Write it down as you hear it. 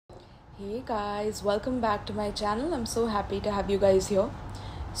Hey guys, welcome back to my channel. I'm so happy to have you guys here.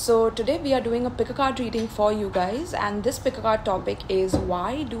 So today we are doing a pick a card reading for you guys, and this pick a card topic is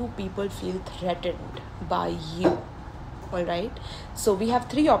why do people feel threatened by you? Alright, so we have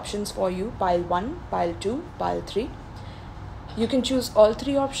three options for you: pile 1, pile 2, pile 3. You can choose all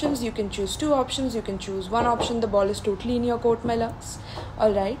three options, you can choose two options, you can choose one option. The ball is totally in your court, my loves.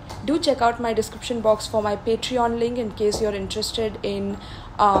 Alright, do check out my description box for my Patreon link in case you're interested in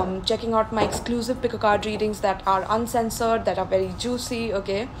checking out my exclusive pick a card readings that are uncensored, that are very juicy.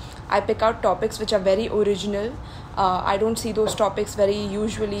 Okay, I pick out topics which are very original. I don't see those topics very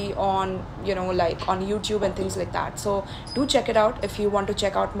usually on like on YouTube and things like that. So do check it out if you want to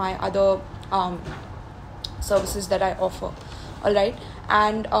check out my other services that I offer. Alright,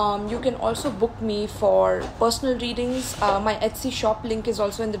 and you can also book me for personal readings. My Etsy shop link is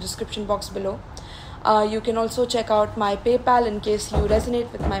also in the description box below. You can also check out my PayPal in case you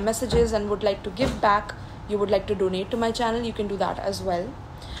resonate with my messages and would like to give back, you would like to donate to my channel. You can do that as well.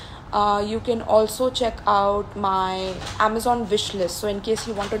 You can also check out my Amazon wish list. So in case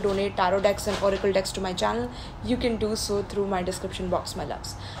you want to donate tarot decks and oracle decks to my channel, you can do so through my description box, my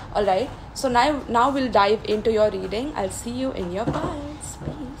loves. Alright, so now we'll dive into your reading. I'll see you in your piles.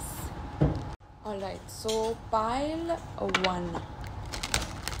 Peace. Alright, so pile 1.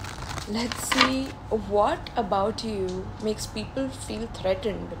 Let's see what about you makes people feel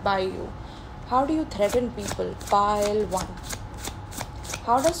threatened by you. How do you threaten people? Pile 1.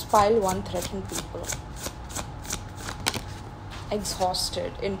 How does pile 1 threaten people?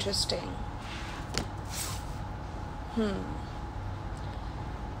 Exhausted. Interesting.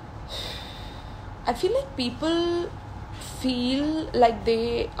 I feel like people feel like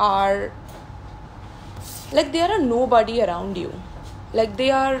they are a nobody around you. Like they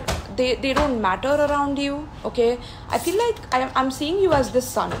don't matter around you. Okay, I feel like I'm seeing you as the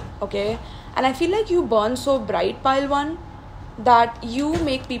sun. Okay, and I feel like you burn so bright, pile 1, that you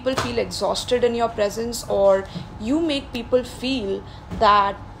make people feel exhausted in your presence, or you make people feel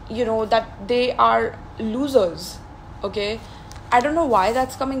that that they are losers. Okay, I don't know why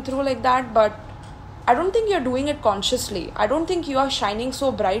that's coming through like that, but I don't think you're doing it consciously. I don't think you are shining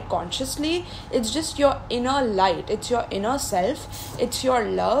so bright consciously. It's just your inner light. It's your inner self. It's your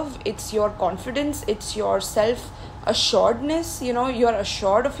love. It's your confidence. It's your self-assuredness. You're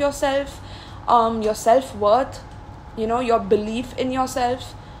assured of yourself, your self-worth, your belief in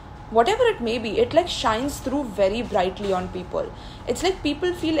yourself. Whatever it may be, it like shines through very brightly on people. It's like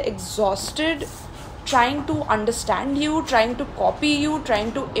people feel exhausted trying to understand you, trying to copy you,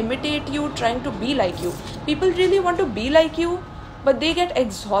 trying to imitate you, trying to be like you. People really want to be like you, but they get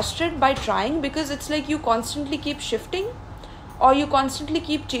exhausted by trying, because it's like you constantly keep shifting or you constantly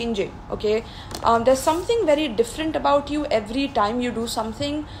keep changing. Okay, there's something very different about you every time you do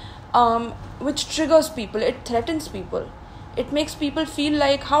something which triggers people. It threatens people. It makes people feel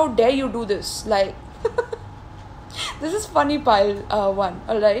like, how dare you do this? Like this is funny, pile 1.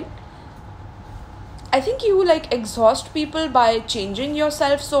 Alright, I think you like exhaust people by changing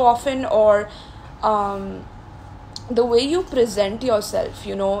yourself so often, or the way you present yourself,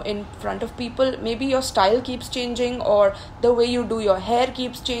 in front of people. Maybe your style keeps changing, or the way you do your hair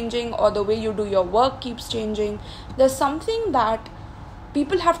keeps changing, or the way you do your work keeps changing. There's something that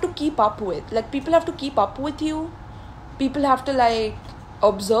people have to keep up with. Like people have to keep up with you. People have to like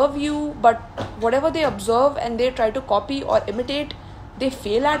observe you, but whatever they observe and they try to copy or imitate, they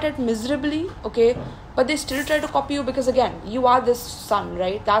fail at it miserably. Okay, but they still try to copy you, because again, you are this sun,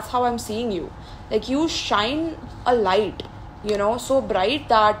 right? That's how I'm seeing you. Like you shine a light, so bright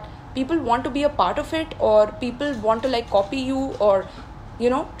that people want to be a part of it, or people want to like copy you, or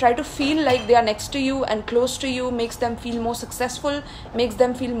try to feel like they are next to you and close to you. Makes them feel more successful, makes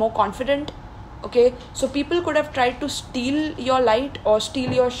them feel more confident. Okay, so people could have tried to steal your light or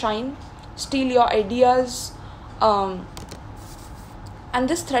steal your shine, steal your ideas, and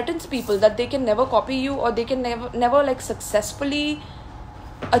this threatens people that they can never copy you, or they can never like successfully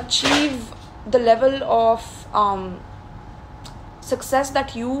achieve the level of success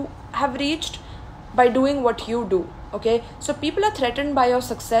that you have reached by doing what you do. Okay, so people are threatened by your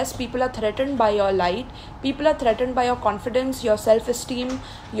success, people are threatened by your light, people are threatened by your confidence, your self-esteem,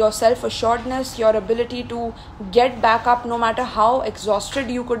 your self-assuredness, your ability to get back up no matter how exhausted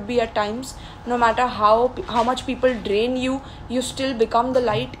you could be at times. No matter how much people drain you, you still become the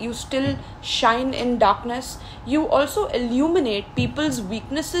light. You still shine in darkness. You also illuminate people's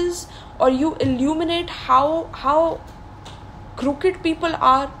weaknesses, or you illuminate how crooked people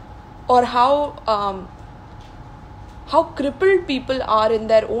are, or how crippled people are in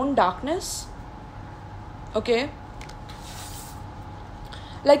their own darkness. Okay,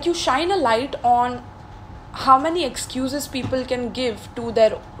 like you shine a light on how many excuses people can give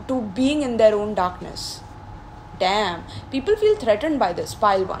to being in their own darkness. Damn, people feel threatened by this.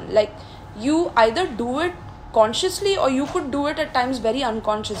 Pile 1, like you either do it consciously or you could do it at times very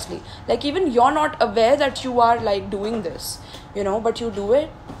unconsciously, like even you're not aware that you are like doing this, but you do it.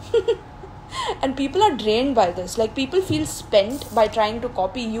 And people are drained by this. Like people feel spent by trying to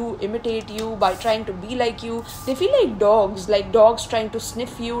copy you, imitate you, by trying to be like you. They feel like dogs trying to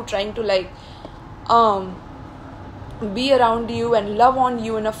sniff you, trying to like be around you and love on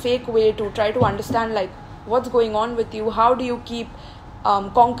you in a fake way, to try to understand like what's going on with you. How do you keep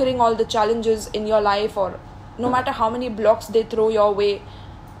conquering all the challenges in your life, or no matter how many blocks they throw your way,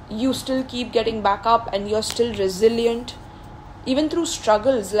 you still keep getting back up and you're still resilient. Even through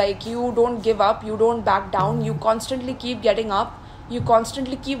struggles, like you don't give up, you don't back down, you constantly keep getting up, you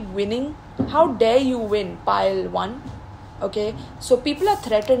constantly keep winning. How dare you win, pile 1? Okay, so people are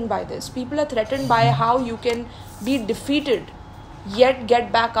threatened by this. People are threatened by how you can be defeated yet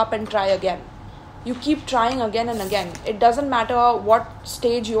get back up and try again. You keep trying again and again. It doesn't matter what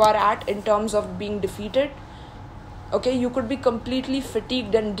stage you are at in terms of being defeated. Okay, you could be completely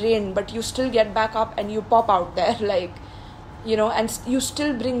fatigued and drained, but you still get back up and you pop out there, like, and you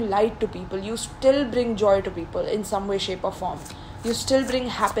still bring light to people. You still bring joy to people in some way, shape or form. You still bring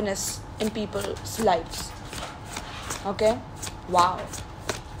happiness in people's lives. Okay, wow,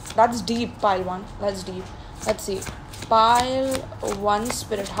 that's deep, pile 1. That's deep. Let's see, pile 1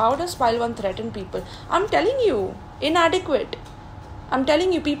 spirit. How does pile 1 threaten people? I'm telling you, inadequate. I'm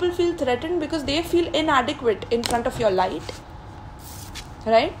telling you, people feel threatened because they feel inadequate in front of your light.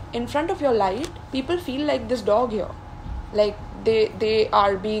 Right? In front of your light, people feel like this dog here. Like they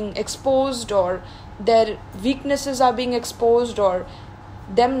are being exposed, or their weaknesses are being exposed, or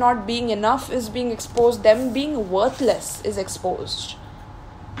them not being enough is being exposed, them being worthless is exposed,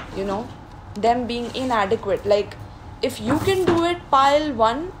 them being inadequate. Like if you can do it, pile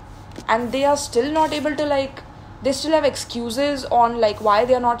 1, and they are still not able to, like, they still have excuses on like why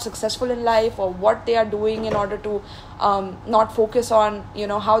they are not successful in life, or what they are doing in order to not focus on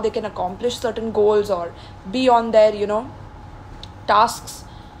how they can accomplish certain goals or be on their tasks.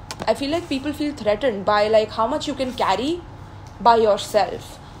 I feel like people feel threatened by like how much you can carry by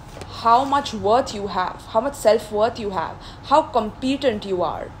yourself, how much worth you have, how much self-worth you have, how competent you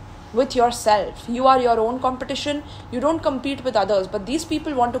are with yourself. You are your own competition. You don't compete with others, but these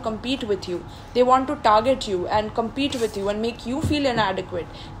people want to compete with you. They want to target you and compete with you and make you feel inadequate,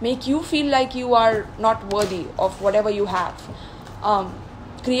 make you feel like you are not worthy of whatever you have.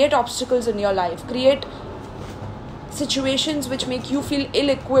 Create obstacles in your life, create situations which make you feel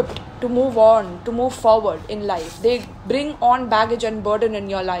ill-equipped to move on, to move forward in life. They bring on baggage and burden in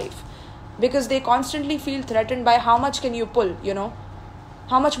your life because they constantly feel threatened by how much can you pull,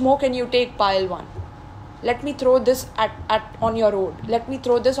 how much more can you take, pile 1? Let me throw this on your road. Let me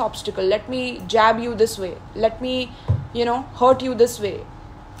throw this obstacle. Let me jab you this way. Let me, hurt you this way.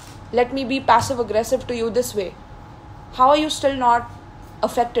 Let me be passive aggressive to you this way. How are you still not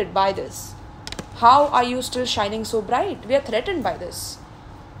affected by this? How are you still shining so bright? We are threatened by this.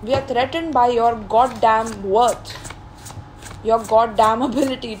 We are threatened by your goddamn worth, your goddamn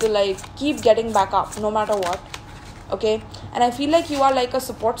ability to like keep getting back up no matter what. Okay, and I feel like you are like a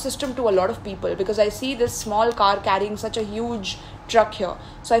support system to a lot of people, because I see this small car carrying such a huge truck here.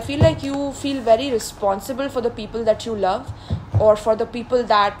 So I feel like you feel very responsible for the people that you love, or for the people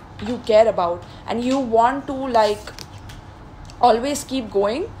that you care about, and you want to like always keep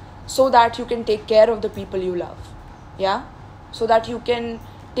going so that you can take care of the people you love. Yeah, so that you can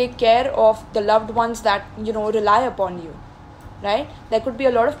take care of the loved ones that rely upon you. Right? There could be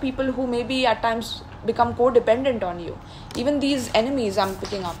a lot of people who maybe at times become codependent on you. Even these enemies I'm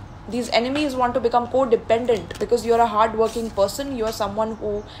picking up, these enemies want to become codependent because you're a hardworking person, you're someone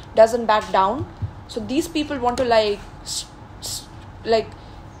who doesn't back down. So these people want to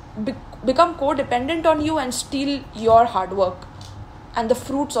become codependent on you and steal your hard work and the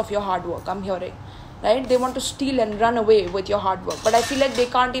fruits of your hard work, I'm hearing. Right? They want to steal and run away with your hard work, but I feel like they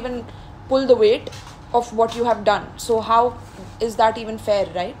can't even pull the weight of what you have done. So how is that even fair,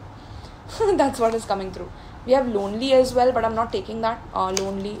 right? That's what is coming through. We have lonely as well, but I'm not taking that.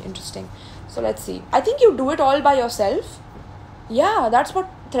 Lonely, interesting. So let's see. I think you do it all by yourself. Yeah, that's what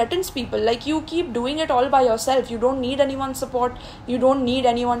threatens people. Like you keep doing it all by yourself. You don't need anyone's support. You don't need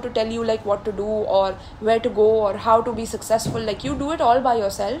anyone to tell you like what to do or where to go or how to be successful. Like you do it all by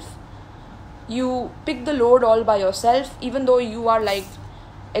yourself. You pick the load all by yourself, even though you are like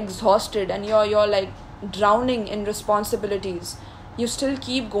exhausted and you're like drowning in responsibilities. You still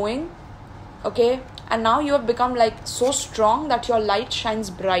keep going. Okay, and now you have become like so strong that your light shines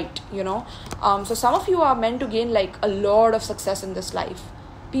bright, so some of you are meant to gain like a lot of success in this life.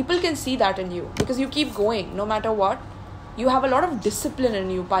 People can see that in you because you keep going no matter what. You have a lot of discipline in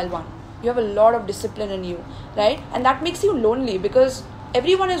you, pile 1. You have a lot of discipline in you, right? And that makes you lonely because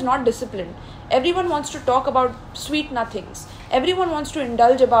everyone is not disciplined. Everyone wants to talk about sweet nothings. Everyone wants to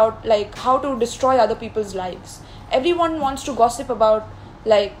indulge about like how to destroy other people's lives. Everyone wants to gossip about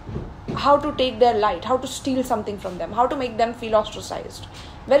like how to take their light, how to steal something from them, how to make them feel ostracized.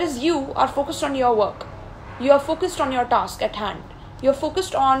 Whereas you are focused on your work. You are focused on your task at hand. You're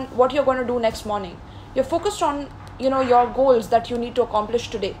focused on what you're going to do next morning. You're focused on, your goals that you need to accomplish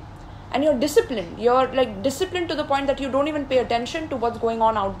today. And you're disciplined. You're like disciplined to the point that you don't even pay attention to what's going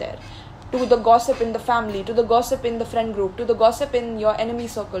on out there. To the gossip in the family, to the gossip in the friend group, to the gossip in your enemy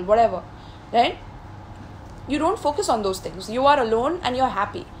circle, whatever. Right? You don't focus on those things. You are alone and you're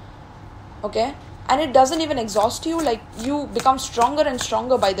happy. Okay? And it doesn't even exhaust you. Like you become stronger and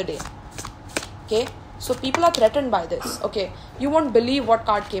stronger by the day. Okay? So people are threatened by this. Okay? You won't believe what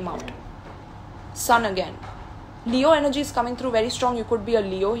card came out. Sun again. Leo energy is coming through very strong. You could be a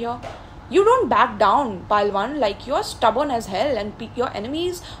Leo here. You don't back down, pile 1. Like you're stubborn as hell, and your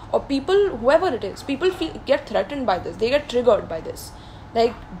enemies or people, whoever it is, people get threatened by this. They get triggered by this.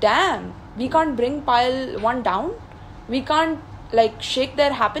 Like, damn, we can't bring pile 1 down. We can't like shake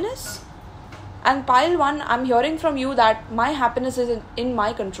their happiness. And pile 1, I'm hearing from you that my happiness is in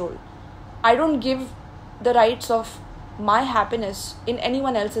my control. I don't give the rights of my happiness in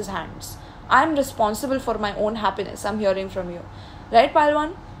anyone else's hands. I'm responsible for my own happiness. I'm hearing from you. Right, pile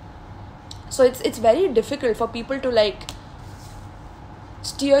 1? So it's very difficult for people to like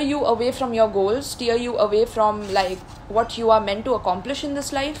steer you away from your goals, steer you away from like what you are meant to accomplish in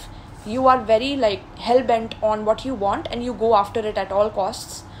this life. You are very like hell-bent on what you want and you go after it at all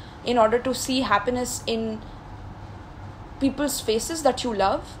costs in order to see happiness in people's faces that you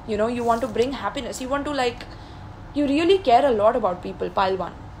love. You want to bring happiness. You want to like, you really care a lot about people, pile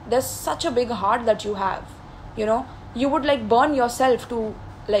 1. There's such a big heart that you have. You would like burn yourself to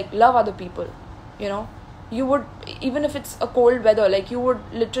like love other people. You would, even if it's a cold weather, like you would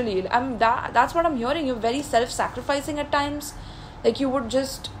literally, that's what I'm hearing. You're very self-sacrificing at times. Like you would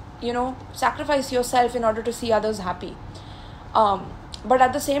just, sacrifice yourself in order to see others happy. But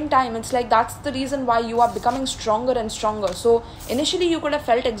at the same time, it's like that's the reason why you are becoming stronger and stronger. So initially you could have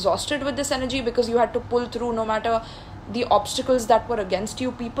felt exhausted with this energy because you had to pull through no matter the obstacles that were against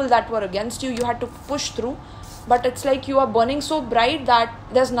you, people that were against you, you had to push through. But it's like you are burning so bright that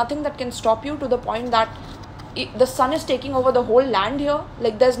there's nothing that can stop you, to the point that the sun is taking over the whole land here.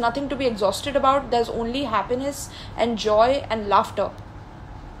 Like there's nothing to be exhausted about. There's only happiness and joy and laughter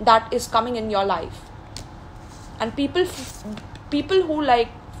that is coming in your life. And people who like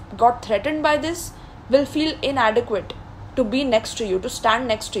got threatened by this will feel inadequate to be next to you, to stand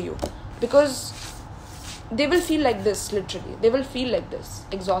next to you, because they will feel like this. Literally they will feel like this,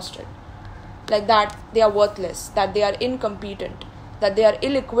 exhausted, like that they are worthless, that they are incompetent, that they are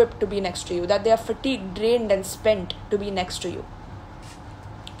ill-equipped to be next to you, that they are fatigued, drained and spent to be next to you.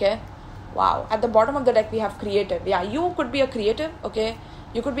 Okay? Wow. At the bottom of the deck we have creative. Yeah, you could be a creative. Okay?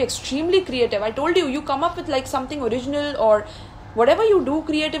 You could be extremely creative. I told you, you come up with like something original, or whatever you do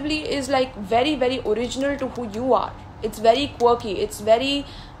creatively is like very, very original to who you are. It's very quirky. It's very,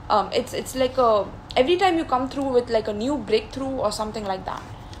 it's like every time you come through with like a new breakthrough or something like that.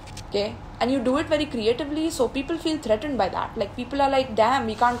 Okay? And you do it very creatively, so people feel threatened by that. Like people are like, damn,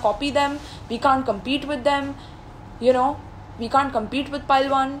 we can't copy them, we can't compete with them, we can't compete with pile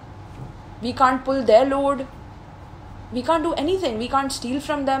 1, we can't pull their load, we can't do anything, we can't steal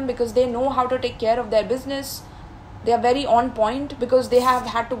from them because they know how to take care of their business. They are very on point because they have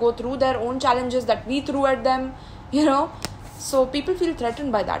had to go through their own challenges that we threw at them, So people feel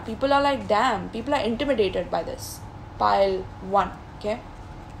threatened by that. People are like, damn, people are intimidated by this. Pile 1, okay?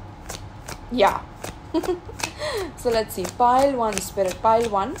 Yeah. So let's see. Pile 1, spirit. Pile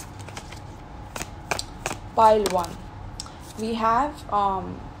 1. Pile 1. We have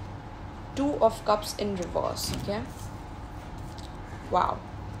 2 of cups in reverse. Okay. Wow.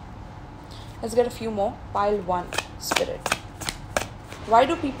 Let's get a few more. Pile 1, spirit. Why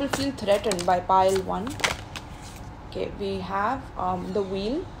do people feel threatened by pile 1? Okay. We have the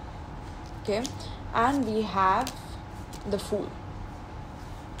wheel. Okay. And we have the fool.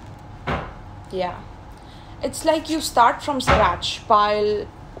 Yeah, it's like you start from scratch, pile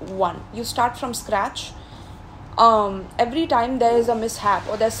 1. You start from scratch. Every time there is a mishap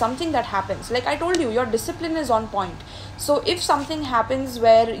or there's something that happens, like I told you, your discipline is on point. So if something happens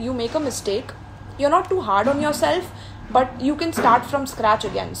where you make a mistake, you're not too hard on yourself, but you can start from scratch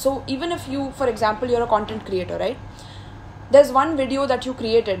again. So even if you, for example, you're a content creator, right? There's one video that you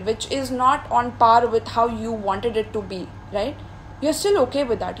created which is not on par with how you wanted it to be, right? You're still okay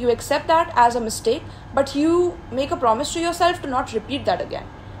with that. You accept that as a mistake, but you make a promise to yourself to not repeat that again.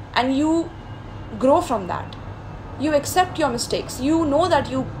 And you grow from that. You accept your mistakes. You know that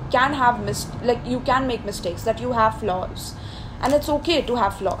you can have you can make mistakes, that you have flaws. And it's okay to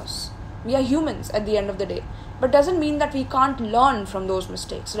have flaws. We are humans at the end of the day. But doesn't mean that we can't learn from those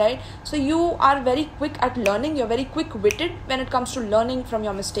mistakes, right? So you are very quick at learning. You're very quick-witted when it comes to learning from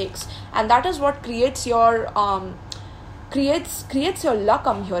your mistakes. And that is what creates your creates your luck,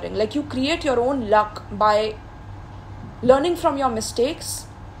 I'm hearing. Like, you create your own luck by learning from your mistakes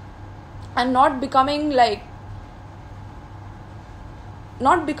and not becoming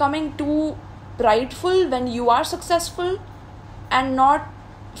too prideful when you are successful, and not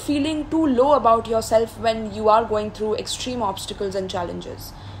feeling too low about yourself when you are going through extreme obstacles and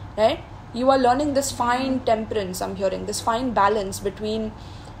challenges, right? You are learning this fine temperance, I'm hearing, this fine balance between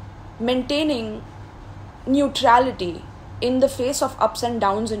maintaining neutrality in the face of ups and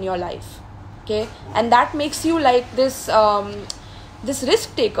downs in your life, okay? And that makes you like this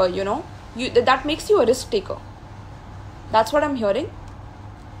risk taker, that makes you a risk taker. That's what I'm hearing.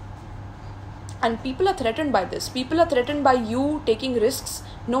 And people are threatened by this. People are threatened by you taking risks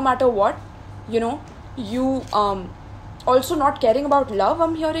no matter what. You also not caring about love,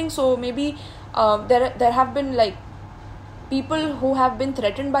 I'm hearing. So maybe there have been like people who have been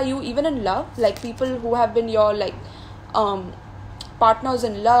threatened by you even in love, like people who have been your partners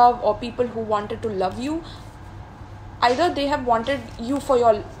in love, or people who wanted to love you. Either they have wanted you for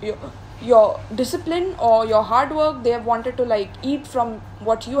your discipline or your hard work. They have wanted to eat from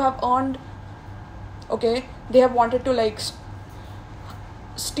what you have earned. Okay, they have wanted to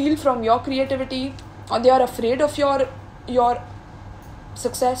steal from your creativity, or they are afraid of your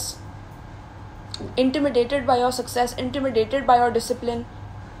success, intimidated by your success, intimidated by your discipline,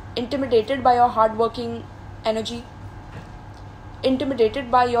 intimidated by your hardworking energy,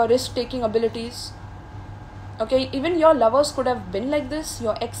 intimidated by your risk-taking abilities. Okay, even your lovers could have been like this,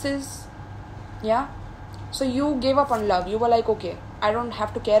 your exes. Yeah, so you gave up on love. You were like, okay, I don't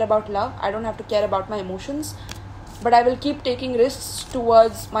have to care about love. I don't have to care about my emotions. But I will keep taking risks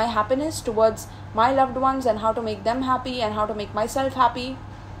towards my happiness, towards my loved ones, and how to make them happy and how to make myself happy.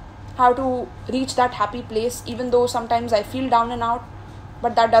 How to reach that happy place, even though sometimes I feel down and out.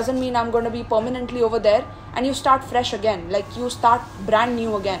 But that doesn't mean I'm going to be permanently over there. And you start fresh again. You start brand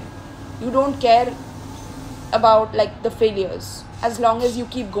new again. You don't care about the failures as long as you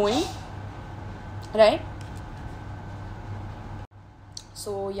keep going. Right?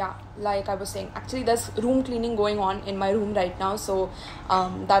 So yeah, like I was saying, actually there's room cleaning going on in my room right now. So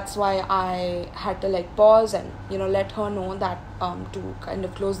that's why I had to pause and let her know that to kind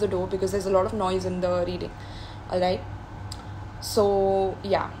of close the door, because there's a lot of noise in the reading. Alright. So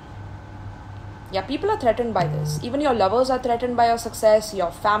yeah, people are threatened by this. Even your lovers are threatened by your success.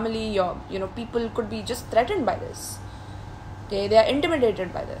 Your family, your people could be just threatened by this. Okay, they are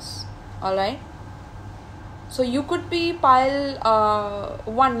intimidated by this. Alright. So you could be pile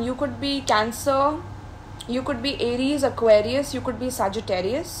 1, you could be Cancer, you could be Aries, Aquarius, you could be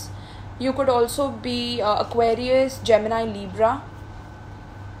Sagittarius, you could also be Aquarius, Gemini, Libra,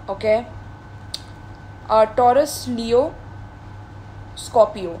 okay, Taurus, Leo,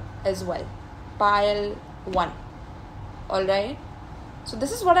 Scorpio as well, pile 1, alright. So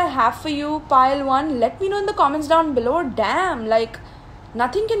this is what I have for you, pile 1. Let me know in the comments down below. Damn,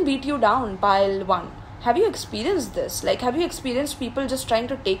 nothing can beat you down, pile 1. Have you experienced this? Have you experienced people just trying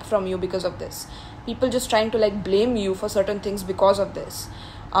to take from you because of this? People just trying to blame you for certain things because of this.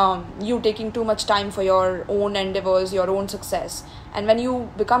 You taking too much time for your own endeavors, your own success. And when you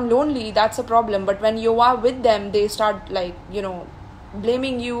become lonely, that's a problem. But when you are with them, they start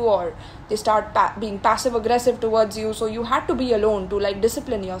blaming you, or they start being passive aggressive towards you. So you had to be alone to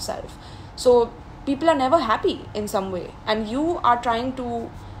discipline yourself. So people are never happy in some way. And you are trying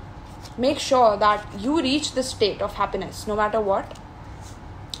to make sure that you reach this state of happiness no matter what,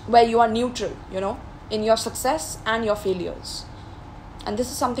 where you are neutral, in your success and your failures. And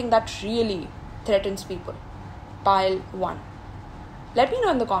this is something that really threatens people. Pile 1. Let me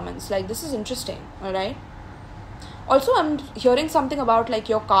know in the comments. This is interesting. Alright. Also, I'm hearing something about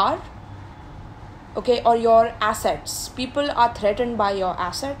your car, okay, or your assets. People are threatened by your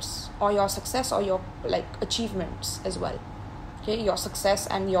assets or your success or your achievements as well. Okay, your success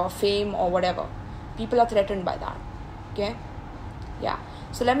and your fame or whatever. People are threatened by that. Okay. Yeah.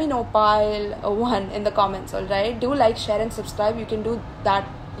 So let me know, pile 1 in the comments. Alright. Do like, share and subscribe. You can do that,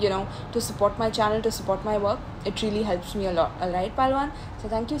 to support my channel, to support my work. It really helps me a lot. Alright, pile 1. So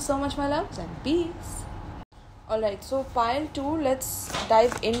thank you so much, my loves, and peace. Alright, so pile 2, let's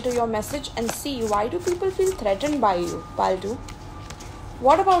dive into your message and see, why do people feel threatened by you? Pile 2.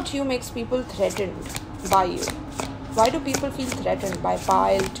 What about you makes people threatened by you? Why do people feel threatened by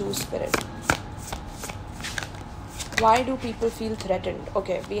pile 2 spirit? Why do people feel threatened?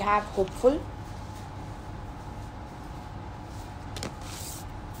 Okay, we have hopeful.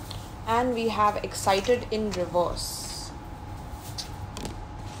 And we have excited in reverse.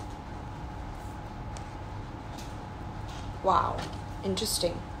 Wow,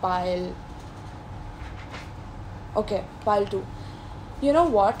 interesting. Pile. Okay, pile 2. You know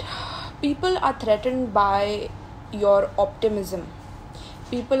what? People are threatened by your optimism.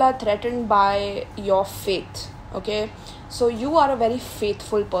 People are threatened by your faith. Okay, so you are a very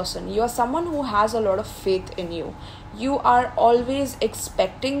faithful person. You are someone who has a lot of faith in you. You are always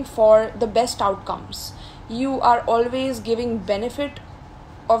expecting for the best outcomes. You are always giving benefit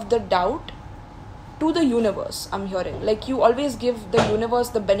of the doubt to the universe, I'm hearing. Like, you always give the universe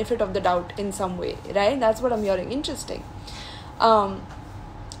the benefit of the doubt in some way, right? That's what I'm hearing. Interesting.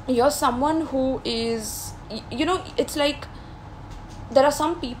 You're someone who is, it's like there are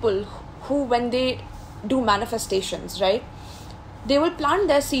some people who, when they do manifestations, right, they will plant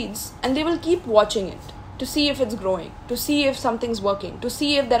their seeds and they will keep watching it to see if it's growing, to see if something's working, to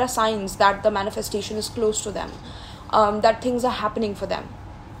see if there are signs that the manifestation is close to them, that things are happening for them,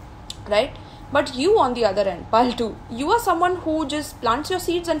 right? But you, on the other end, pile 2, you are someone who just plants your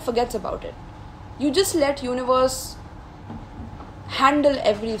seeds and forgets about it. You just let universe handle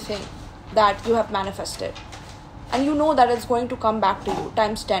everything that you have manifested, and you know that it's going to come back to you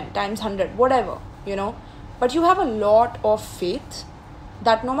times 10, times 100, whatever, but you have a lot of faith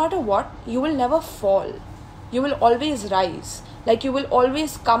that no matter what, you will never fall. You will always rise. Like, you will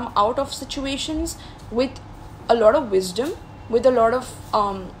always come out of situations with a lot of wisdom, with a lot of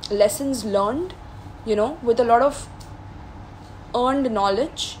lessons learned, with a lot of earned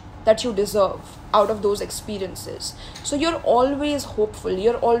knowledge that you deserve out of those experiences. So you're always hopeful.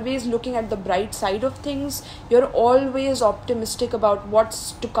 You're always looking at the bright side of things. You're always optimistic about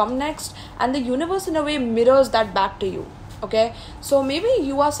what's to come next. And the universe, in a way, mirrors that back to you. Okay? So maybe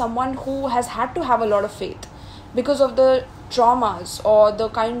you are someone who has had to have a lot of faith because of the traumas or the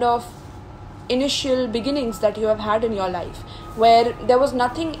kind of initial beginnings that you have had in your life, where there was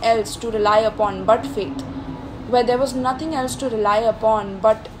nothing else to rely upon but faith, where there was nothing else to rely upon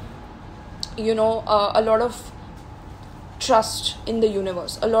but a lot of trust in the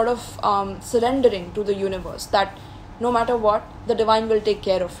universe, a lot of surrendering to the universe, that no matter what, the divine will take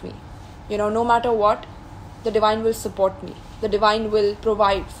care of me. No matter what, the divine will support me, the divine will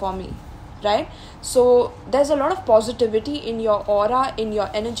provide for me, right? So there's a lot of positivity in your aura, in your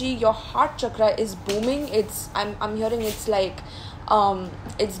energy. Your heart chakra is booming. I'm hearing it's like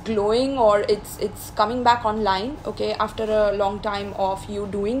it's glowing, or it's coming back online, okay, after a long time of you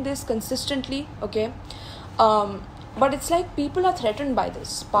doing this consistently, okay. But it's like people are threatened by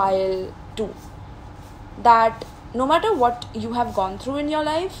this pile 2, that no matter what you have gone through in your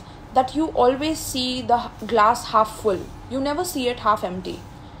life, that you always see the glass half full. You never see it half empty.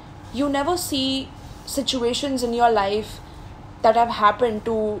 You never see situations in your life that have happened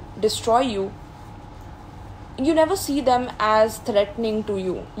to destroy you. You never see them as threatening to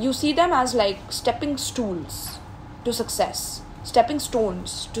you. You see them as like stepping stools to success, stepping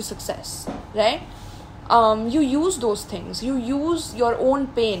stones to success, right? You use those things. You use your own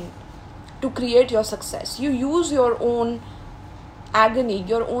pain to create your success. You use your own agony,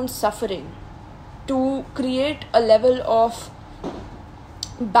 your own suffering to create a level of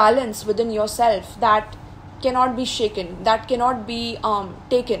balance within yourself that cannot be shaken, that cannot be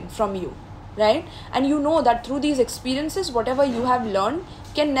taken from you, right? And you know that through these experiences, whatever you have learned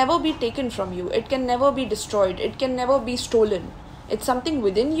can never be taken from you. It can never be destroyed. It can never be stolen. It's something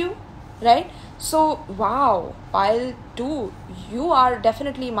within you, right? So, wow, pile 2, you are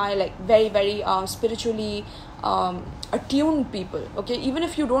definitely my like very, very spiritually attuned people, okay? Even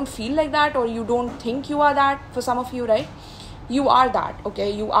if you don't feel like that, or you don't think you are that, for some of you, right? You are that, okay?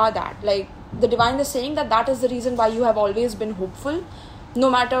 You are that. Like, the divine is saying that is the reason why you have always been hopeful, no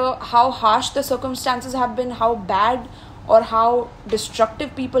matter how harsh the circumstances have been, how bad or how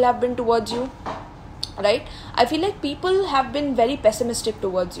destructive people have been towards you, right? I feel like people have been very pessimistic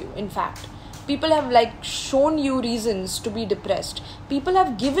towards you. In fact, people have like shown you reasons to be depressed. People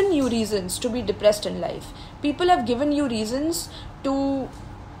have given you reasons to be depressed in life. People have given you reasons to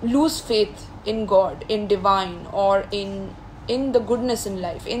lose faith in God, in divine, or in the goodness in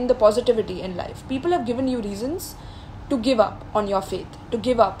life, in the positivity in life. People have given you reasons to give up on your faith, to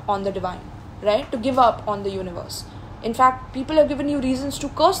give up on the divine, right? To give up on the universe. In fact, people have given you reasons to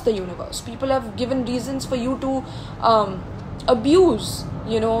curse the universe. People have given reasons for you to abuse,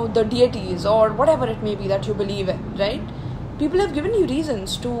 the deities or whatever it may be that you believe in, right? People have given you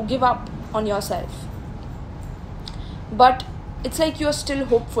reasons to give up on yourself. But it's like you're still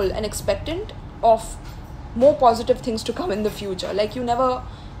hopeful and expectant of more positive things to come in the future. Like you never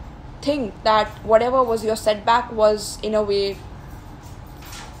think that whatever was your setback was in a way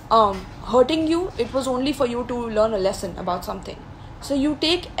hurting you. It was only for you to learn a lesson about something. So you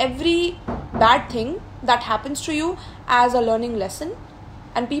take every bad thing that happens to you as a learning lesson,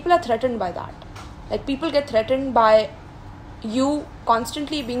 and people are threatened by that. Like people get threatened by you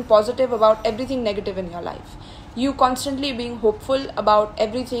constantly being positive about everything negative in your life, you constantly being hopeful about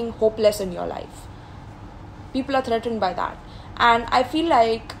everything hopeless in your life. People are threatened by that. And I feel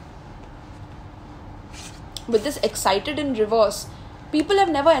like with this excited in reverse, people have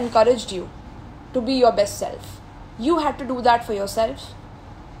never encouraged you to be your best self. You had to do that for yourself.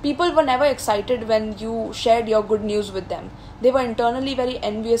 People were never excited when you shared your good news with them. They were internally very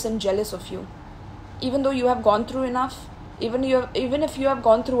envious and jealous of you. Even though you have gone through enough, even if you have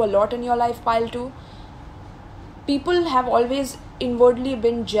gone through a lot in your life, pile 2, people have always inwardly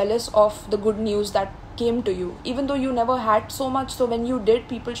been jealous of the good news that came to you. Even though you never had so much, so when you did,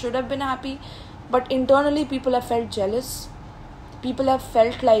 people should have been happy. But internally, people have felt jealous. People have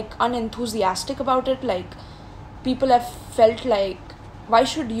felt like unenthusiastic about it. Like people have felt like, why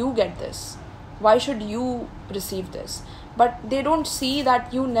should you get this? Why should you receive this? But they don't see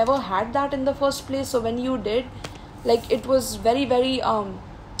that you never had that in the first place. So when you did, like it was very, very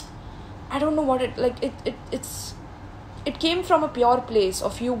I don't know what it came from a pure place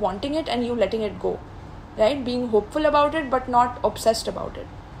of you wanting it and you letting it go, right? Being hopeful about it but not obsessed about it.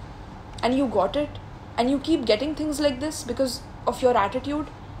 And you got it, and you keep getting things like this because of your attitude,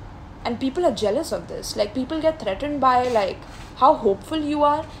 and people are jealous of this. Like people get threatened by like how hopeful you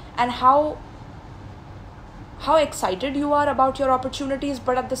are and how excited you are about your opportunities.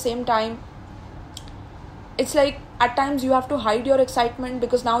 But at the same time, it's like at times you have to hide your excitement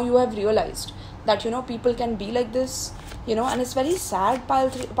because now you have realized that people can be like this, and it's very sad. Pile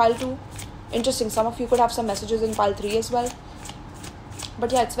 2, interesting. Some of you could have some messages in pile 3 as well.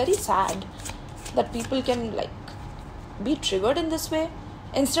 But yeah, it's very sad that people can like be triggered in this way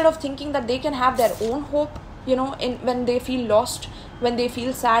instead of thinking that they can have their own hope, when they feel lost, when they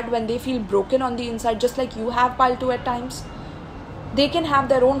feel sad, when they feel broken on the inside, just like you have, pile 2, at times. They can have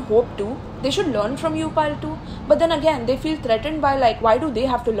their own hope too. They should learn from you, pile 2. But then again, they feel threatened by like, why do they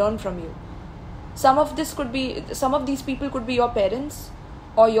have to learn from you? Some of these people could be your parents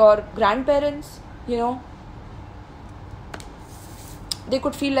or your grandparents, They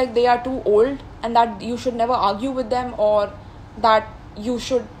could feel like they are too old and that you should never argue with them, or that you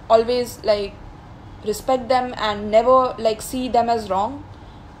should always like respect them and never like see them as wrong.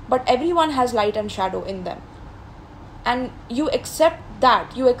 But everyone has light and shadow in them. And you accept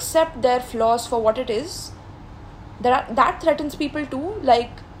that. You accept their flaws for what it is. That threatens people too.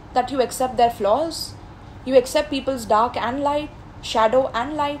 Like that you accept their flaws. You accept people's dark and light, shadow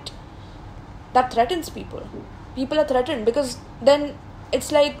and light. That threatens people. People are threatened because then it's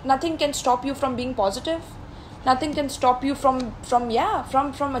like nothing can stop you from being positive. Nothing can stop you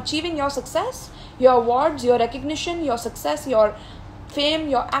from achieving your success, your awards, your recognition, your success, your fame,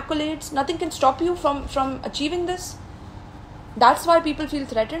 your accolades. Nothing can stop you from achieving this. That's why people feel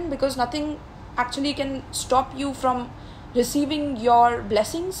threatened, because nothing actually can stop you from receiving your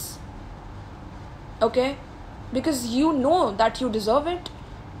blessings. Okay? Because you know that you deserve it.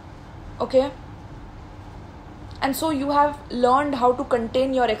 Okay? And so you have learned how to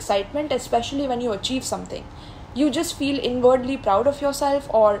contain your excitement, especially when you achieve something. You just feel inwardly proud of yourself,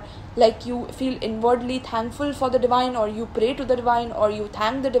 or like you feel inwardly thankful for the divine, or you pray to the divine, or you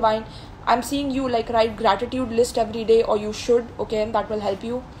thank the divine. I'm seeing you like write gratitude list every day, or you should, okay, that will help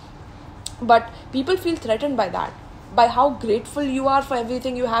you. But people feel threatened by that, by how grateful you are for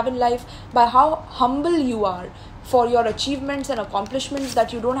everything you have in life, by how humble you are for your achievements and accomplishments,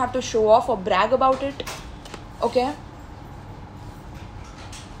 that you don't have to show off or brag about it. Okay?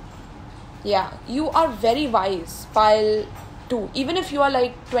 Yeah, you are very wise, pile 2. Even if you are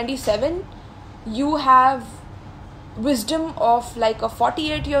like 27, you have wisdom of like a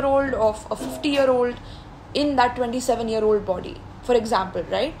 48-year-old or a 50-year-old in that 27-year-old body. For example,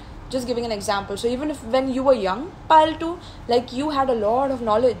 right? Just giving an example. So even if when you were young, pile 2, like you had a lot of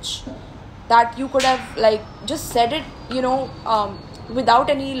knowledge that you could have like just said it, without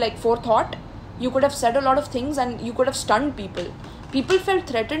any like forethought. You could have said a lot of things and you could have stunned people. People felt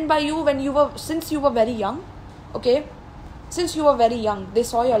threatened by you since you were very young. Okay? Since you were very young, they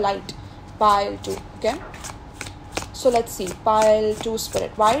saw your light. pile 2. Okay, so let's see, pile 2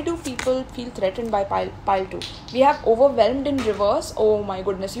 spirit. Why do people feel threatened by pile 2? We have overwhelmed in reverse. Oh my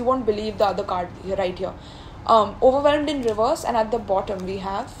goodness, you won't believe the other card right here. Overwhelmed in reverse, and at the bottom we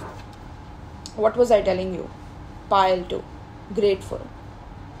have, what was I telling you? Pile 2, grateful.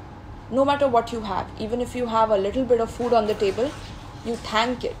 No matter what you have, even if you have a little bit of food on the table, you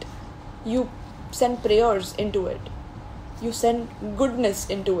thank it. You send prayers into it. You send goodness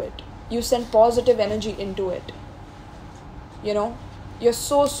into it. You send positive energy into it. You know, you're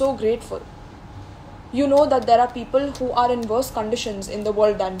so grateful. You know that there are people who are in worse conditions in the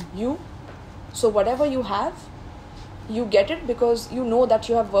world than you. So whatever you have, you get it because you know that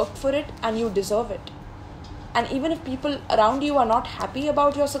you have worked for it and you deserve it. And even if people around you are not happy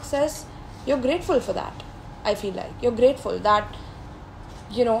about your success, you're grateful for that. I feel like you're grateful that,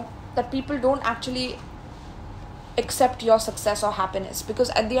 you know, that people don't actually accept your success or happiness, because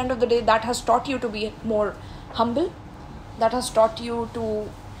at the end of the day, that has taught you to be more humble. That has taught you to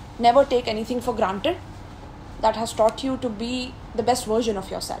never take anything for granted. That has taught you to be the best version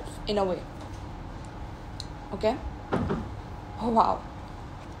of yourself in a way. Okay? Oh wow,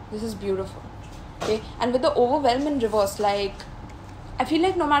 this is beautiful. Okay, and with the overwhelm in reverse, like, I feel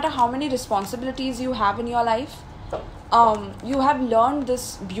like no matter how many responsibilities you have in your life, you have learned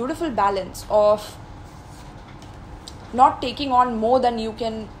this beautiful balance of not taking on more than you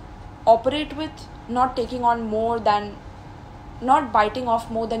can operate with, not taking on more than, not biting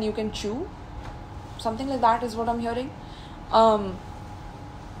off more than you can chew. Something like that is what I'm hearing.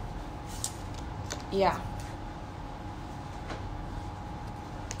 Yeah.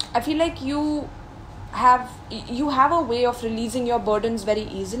 I feel like you have a way of releasing your burdens very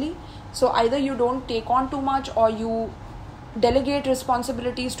easily. So either you don't take on too much, or you delegate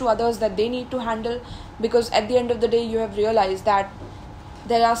responsibilities to others that they need to handle, because at the end of the day you have realized that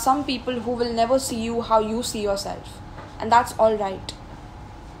there are some people who will never see you how you see yourself, and that's all right.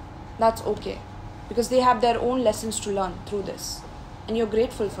 That's okay, because they have their own lessons to learn through this, and you're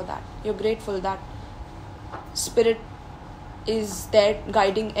grateful for that. You're grateful that spirit is there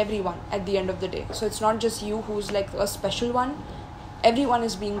guiding everyone at the end of the day. So it's not just you who's like a special one. Everyone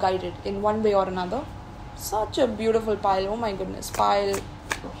is being guided in one way or another. Such a beautiful pile. Oh my goodness. Pile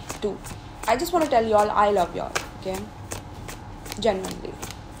 2. I just want to tell you all, I love y'all. Okay? Genuinely.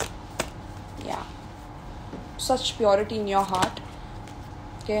 Yeah. Such purity in your heart.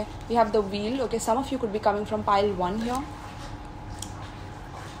 Okay? We have the wheel. Okay? Some of you could be coming from pile 1 here.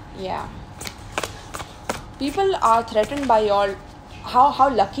 Yeah. People are threatened by your how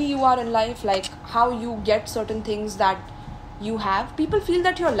lucky you are in life, like how you get certain things that you have. People feel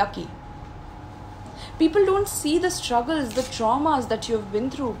that you're lucky. People don't see the struggles, the traumas that you've been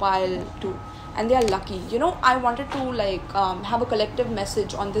through, pile 2, and they are lucky. You know, I wanted to have a collective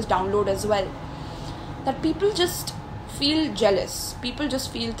message on this download as well, that people just feel jealous. People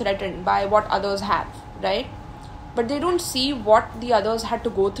just feel threatened by what others have, right? But they don't see what the others had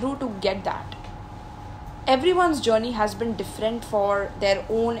to go through to get that. Everyone's journey has been different for their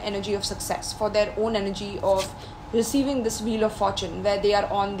own energy of success, for their own energy of receiving this wheel of fortune where they are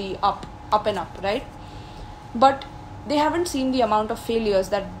on the up and up, right? But they haven't seen the amount of failures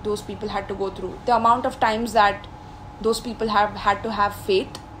that those people had to go through, the amount of times that those people have had to have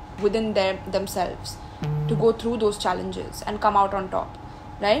faith within themselves to go through those challenges and come out on top,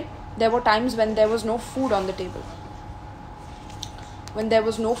 right? There were times when there was no food on the table.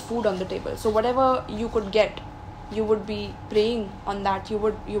 So whatever you could get, you would be praying on that. You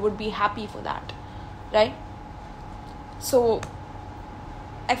would be happy for that, right? So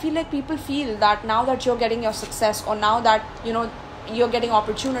I feel like people feel that now that you're getting your success, or now that, you know, you're getting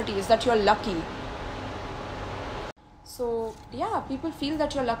opportunities, that you're lucky. So yeah, people feel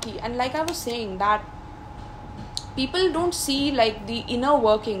that you're lucky. And like I was saying, that people don't see like the inner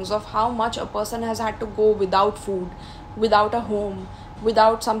workings of how much a person has had to go without food, without a home,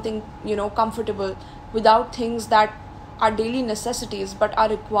 without something, you know, comfortable, without things that are daily necessities but are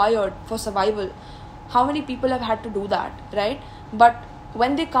required for survival. How many people have had to do that, right? But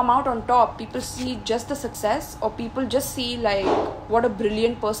when they come out on top, people see just the success, or people just see like what a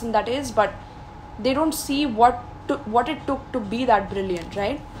brilliant person that is, but they don't see what it took to be that brilliant,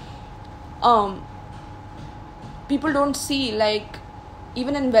 right? People don't see, like,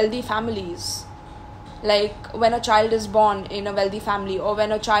 even in wealthy families, like when a child is born in a wealthy family, or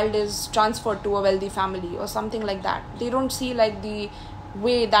when a child is transferred to a wealthy family or something like that, they don't see like the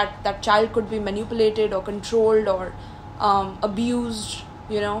way that that child could be manipulated or controlled or abused,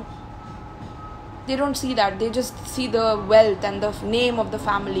 you know. They don't see that. They just see the wealth and the name of the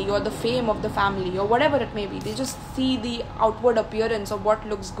family, or the fame of the family, or whatever it may be. They just see the outward appearance of what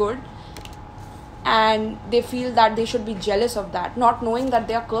looks good, and they feel that they should be jealous of that, not knowing that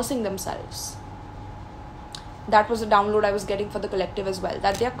they are cursing themselves. That was a download I was getting for the collective as well,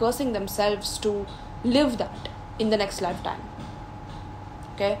 that they are cursing themselves to live that in the next lifetime.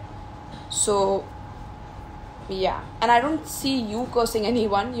 Okay, so yeah, and I don't see you cursing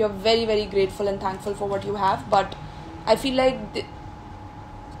anyone. You're very, very grateful and thankful for what you have, but I feel like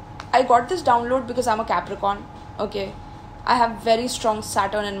I got this download because I'm a Capricorn. Okay, I have very strong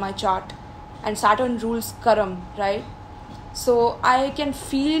Saturn in my chart, and Saturn rules Karam, right? So I can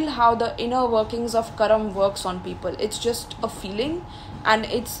feel how the inner workings of Karam works on people. It's just a feeling, and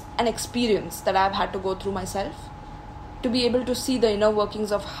it's an experience that I've had to go through myself to be able to see the inner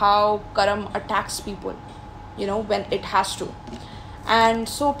workings of how Karam attacks people, when it has to. And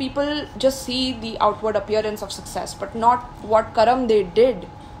so people just see the outward appearance of success, but not what Karam they did,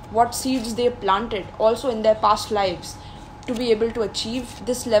 what seeds they planted also in their past lives to be able to achieve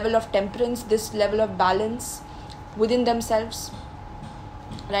this level of temperance, this level of balance within themselves,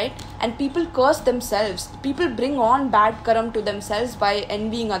 right? And people curse themselves. People bring on bad Karam to themselves by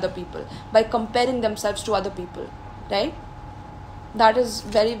envying other people, by comparing themselves to other people, right? That is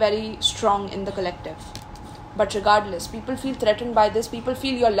very, very strong in the collective. But regardless, people feel threatened by this. People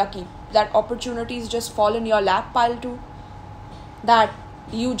feel you're lucky, that opportunities just fall in your lap, pile too, that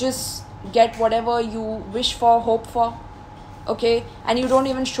you just get whatever you wish for, hope for, okay, and you don't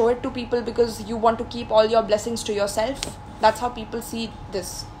even show it to people because you want to keep all your blessings to yourself. That's how people see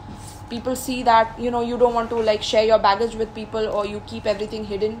this. People see that, you don't want to share your baggage with people, or you keep everything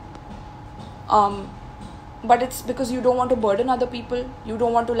hidden. But it's because you don't want to burden other people. You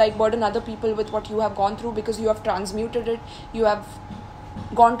don't want to burden other people with what you have gone through, because you have transmuted it. You have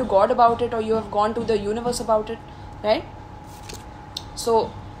gone to God about it, or you have gone to the universe about it, right?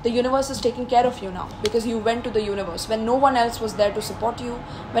 So the universe is taking care of you now, because you went to the universe when no one else was there to support you,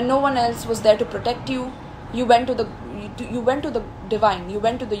 when no one else was there to protect you. You went to the divine, you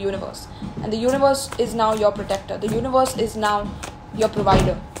went to the universe, and the universe is now your protector. The universe is now your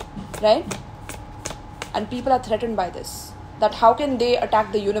provider, right? And people are threatened by this, that how can they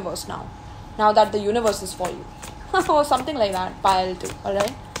attack the universe now that the universe is for you, or something like that. Pile 2, all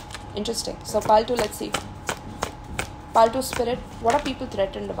right, interesting. So pile 2, let's see. Pile 2 spirit, what are people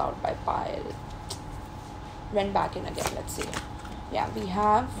threatened about by pile? Went back in again, let's see. Yeah, we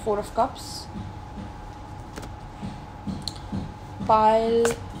have 4 of Cups. Pile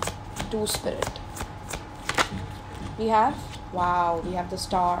 2 spirit. We have the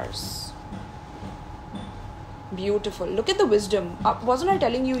stars. Beautiful. Look at the wisdom. Wasn't I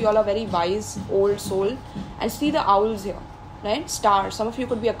telling you all are very wise, old soul? And see the owls here, right? Stars. Some of you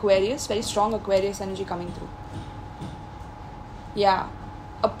could be Aquarius, very strong Aquarius energy coming through. Yeah.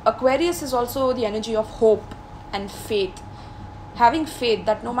 Aquarius is also the energy of hope and faith. Having faith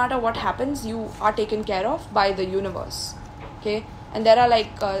that no matter what happens, you are taken care of by the universe. Okay? And there are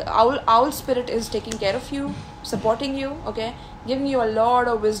owl spirit is taking care of you, supporting you, okay? Giving you a lot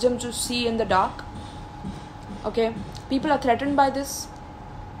of wisdom to see in the dark. Okay, people are threatened by this.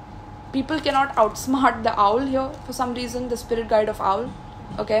 People cannot outsmart the owl here for some reason, the spirit guide of owl.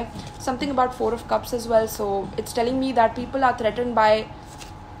 Okay, something about 4 of Cups as well. So it's telling me that people are threatened by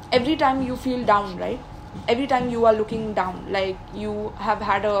every time you feel down, right? Every time you are looking down, like you have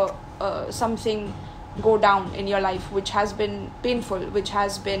had something go down in your life which has been painful, which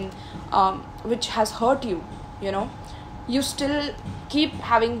has hurt you, you still keep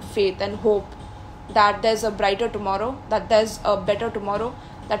having faith and hope that there's a brighter tomorrow, that there's a better tomorrow,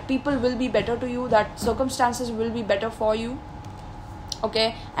 that people will be better to you, that circumstances will be better for you,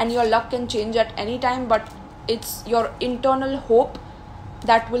 okay? And your luck can change at any time, but it's your internal hope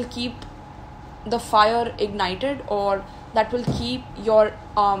that will keep the fire ignited, or that will keep your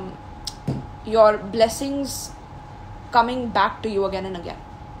blessings coming back to you again and again,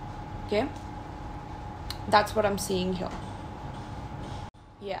 okay? That's what I'm seeing here.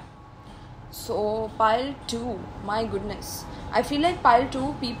 Yeah. So pile 2, my goodness, I feel like pile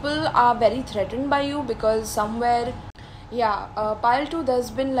 2 people are very threatened by you because somewhere, pile 2,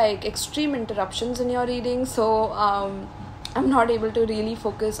 there's been extreme interruptions in your reading, so I'm not able to really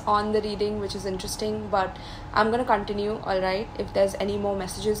focus on the reading, which is interesting, but I'm gonna continue, alright? If there's any more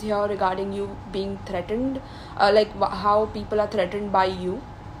messages here regarding you being threatened, how people are threatened by you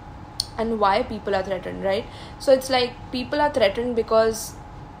and why people are threatened, right? So it's people are threatened because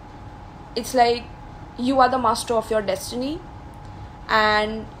it's you are the master of your destiny,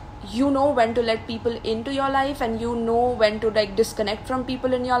 and you know when to let people into your life, and you know when to disconnect from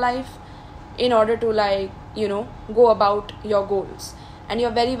people in your life in order to go about your goals. And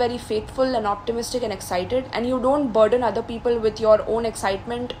you're very, very faithful and optimistic and excited, and you don't burden other people with your own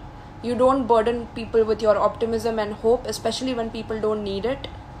excitement You don't burden people with your optimism and hope, especially when people don't need it.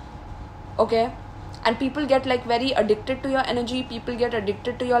 Okay? And people get like very addicted to your energy. People get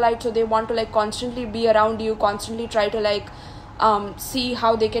addicted to your light. So they want to like constantly be around you, constantly try to like see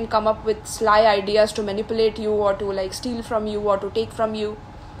how they can come up with sly ideas to manipulate you or to like steal from you or to take from you.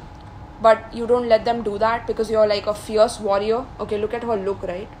 But you don't let them do that because you're like a fierce warrior. Okay, look at her look,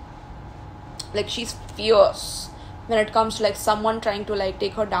 right? Like she's fierce when it comes to like someone trying to like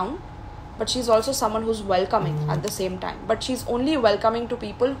take her down. But she's also someone who's welcoming at the same time. But she's only welcoming to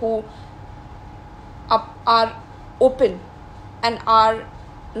people who are open and are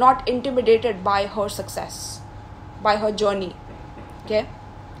not intimidated by her success, by her journey. Okay,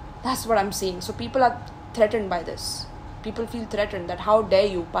 that's what I'm seeing. So people are threatened by this. People feel threatened that how dare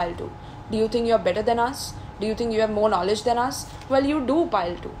you, pile 2? Do you think you're better than us? Do you think you have more knowledge than us? Well, you do,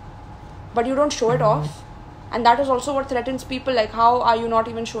 pile 2, but you don't show it off. And that is also what threatens people. Like, how are you not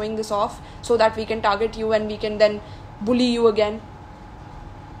even showing this off so that we can target you and we can then bully you again?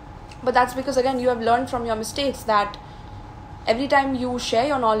 But that's because, again, you have learned from your mistakes that every time you share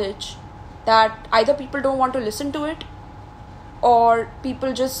your knowledge, that either people don't want to listen to it, or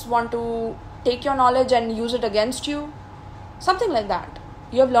people just want to take your knowledge and use it against you. Something like that.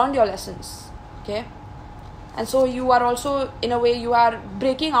 You have learned your lessons. Okay? And so you are also, in a way, you are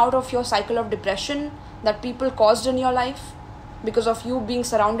breaking out of your cycle of depression that people caused in your life because of you being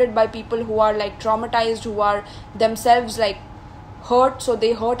surrounded by people who are like traumatized, who are themselves like hurt, so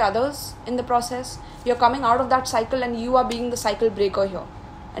they hurt others in the process. You're coming out of that cycle and you are being the cycle breaker here.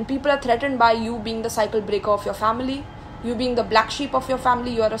 And people are threatened by you being the cycle breaker of your family. You being the black sheep of your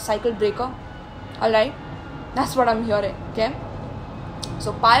family, you are a cycle breaker. Alright? That's what I'm hearing. Okay?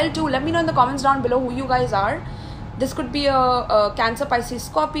 So pile 2, let me know in the comments down below who you guys are. This could be a Cancer, Pisces,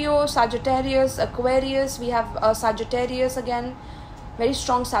 Scorpio, Sagittarius, Aquarius. We have Sagittarius again. Very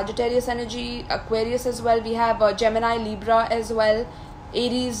strong Sagittarius energy. Aquarius as well. We have Gemini, Libra as well.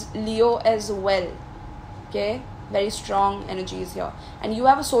 Aries, Leo as well. Okay? Very strong energies here. And you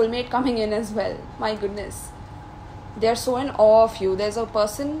have a soulmate coming in as well. My goodness. They're so in awe of you. There's a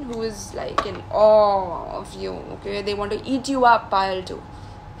person who is like in awe of you. Okay? They want to eat you up, pile 2.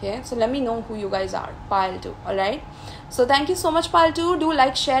 Okay, so let me know who you guys are, pile 2. Alright, so thank you so much, pile 2. Do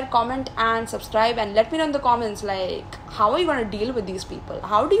like, share, comment and subscribe, and let me know in the comments like how are you going to deal with these people.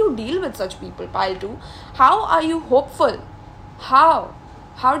 How do you deal with such people, pile 2? How are you hopeful? How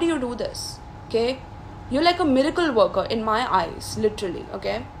do you do this? Okay, you're like a miracle worker in my eyes, literally.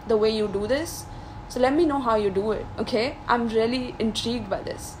 Okay, the way you do this. So let me know how you do it. Okay, I'm really intrigued by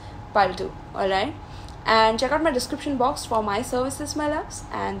this, pile 2. Alright, and check out my description box for my services, my loves.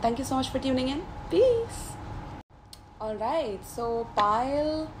 And thank you so much for tuning in. Peace. Alright, so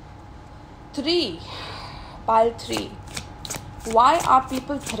pile 3. Pile 3. Why are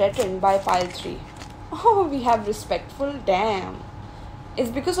people threatened by pile 3? Oh, we have respectful. Damn.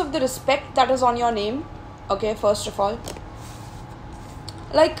 It's because of the respect that is on your name. Okay, first of all.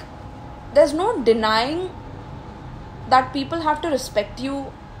 Like, there's no denying that people have to respect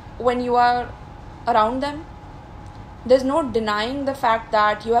you when you are around them. There's no denying the fact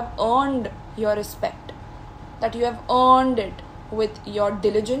that you have earned your respect, that you have earned it with your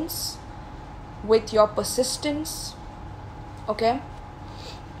diligence, with your persistence. Okay,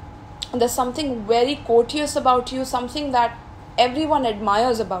 and there's something very courteous about you, something that everyone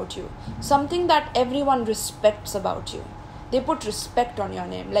admires about you, something that everyone respects about you. They put respect on your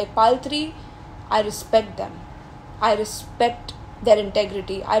name. Like pile 3, I respect them. I respect their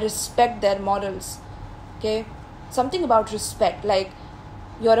integrity. I respect their morals. Okay, something about respect, like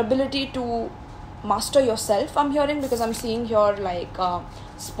your ability to master yourself. I'm hearing, because I'm seeing here like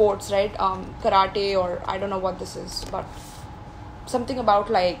sports, right? Karate, or I don't know what this is, but something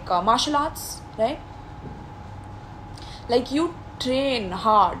about like martial arts, right? Like you train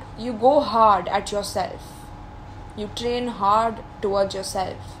hard, you go hard at yourself, you train hard towards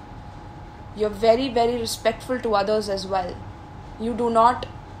yourself. You're very, very respectful to others as well. You do not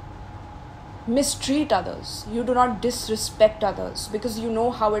mistreat others. You do not disrespect others, because you know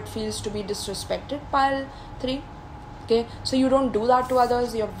how it feels to be disrespected, pile 3. Okay, so you don't do that to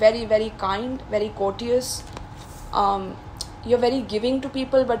others. You're very, very kind, very courteous. You're very giving to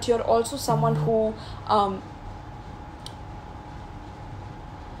people, but you're also someone who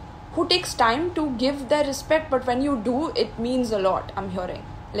takes time to give their respect. But when you do, it means a lot. I'm hearing,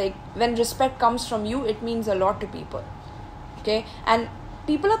 like when respect comes from you, it means a lot to people. Okay, and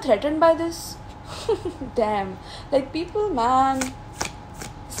people are threatened by this. Damn, like people, man,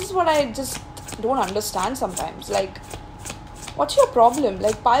 this is what I just don't understand sometimes. Like, what's your problem?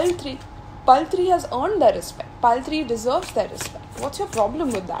 Like pile 3 has earned their respect. Pile 3 deserves their respect. What's your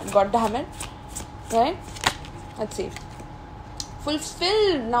problem with that? God damn it. Right? Let's see.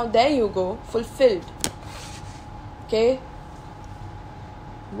 Fulfilled. Now there you go. Fulfilled. Okay.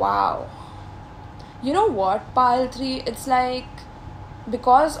 Wow. You know what? Pile 3, it's like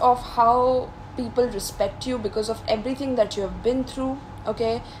because of how people respect you, because of everything that you have been through,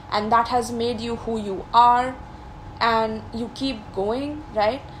 okay, and that has made you who you are, and you keep going,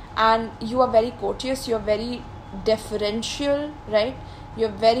 right? And you are very courteous, you're very deferential, right? You're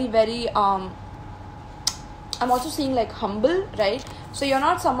very, very I'm also seeing like humble, right? So you're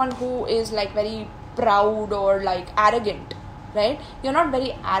not someone who is like very proud or like arrogant, right? You're not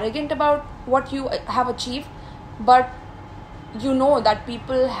very arrogant about what you have achieved, but you know that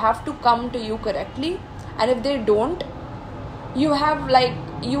people have to come to you correctly, and if they don't, you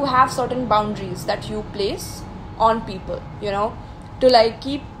have certain boundaries that you place on people, to like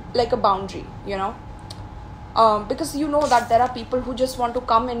keep like a boundary, because you know that there are people who just want to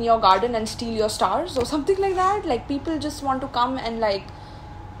come in your garden and steal your stars or something like that. Like people just want to come and like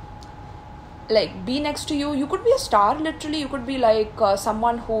be next to you. You could be a star, literally. You could be like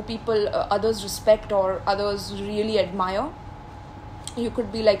someone who people others respect or others really admire. You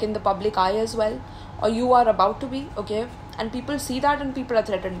could be like in the public eye as well, or you are about to be, okay, and people see that and people are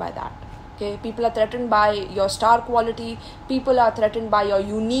threatened by that, okay. People are threatened by your star quality, people are threatened by your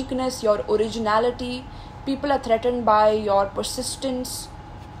uniqueness, your originality, people are threatened by your persistence,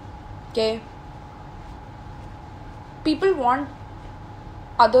 okay. People want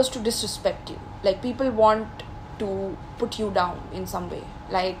others to disrespect you, like people want to put you down in some way,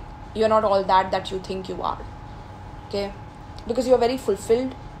 like you're not all that you think you are, okay, because you're very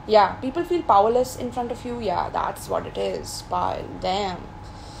fulfilled. Yeah, people feel powerless in front of you. Yeah, that's what it is. Pile, damn.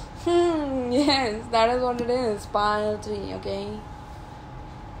 Yes, that is what it is. Pile 3, okay.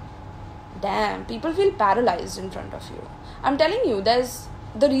 Damn, people feel paralyzed in front of you. I'm telling you, there's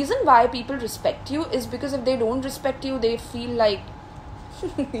the reason why people respect you is because if they don't respect you, they feel like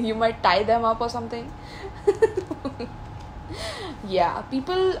you might tie them up or something. Yeah,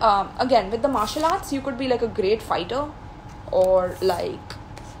 people, again, with the martial arts, you could be like a great fighter, or like,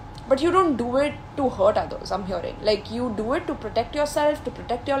 but you don't do it to hurt others. I'm hearing like you do it to protect yourself, to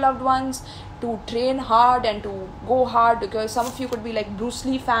protect your loved ones, to train hard and to go hard, because some of you could be like Bruce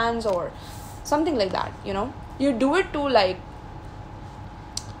Lee fans or something like that, you do it to like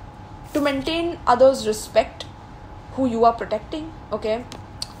to maintain others' respect who you are protecting, okay.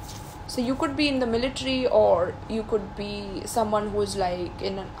 So you could be in the military, or you could be someone who is like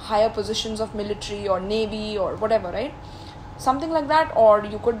in higher positions of military or navy or whatever, right? Something like that. Or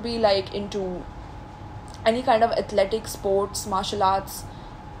you could be like into any kind of athletic sports, martial arts.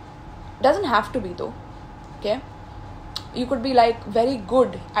 Doesn't have to be though, okay. You could be like very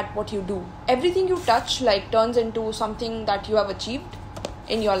good at what you do. Everything you touch like turns into something that you have achieved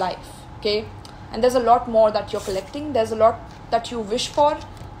in your life, okay. And there's a lot more that you're collecting. There's a lot that you wish for,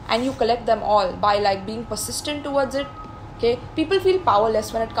 and you collect them all by like being persistent towards it, okay. People feel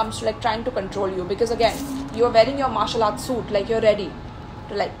powerless when it comes to like trying to control you, because again, you're wearing your martial arts suit, like you're ready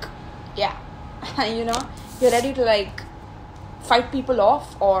to like, yeah, you're ready to like fight people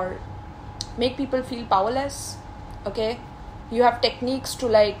off or make people feel powerless, okay. You have techniques to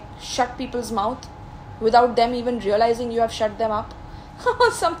like shut people's mouth without them even realizing you have shut them up.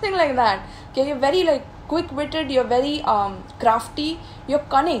 Something like that, okay. You're very like quick-witted, you're very crafty, you're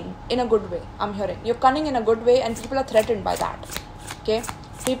cunning in a good way. I'm hearing you're cunning in a good way, and people are threatened by that, okay.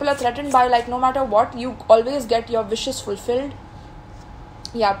 People are threatened by like no matter what, you always get your wishes fulfilled.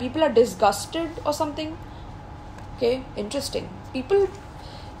 Yeah, people are disgusted or something, okay. Interesting. People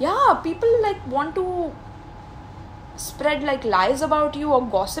like want to spread like lies about you or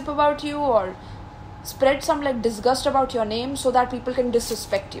gossip about you or spread some like disgust about your name so that people can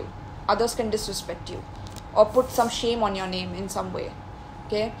disrespect you, others can disrespect you, or put some shame on your name in some way,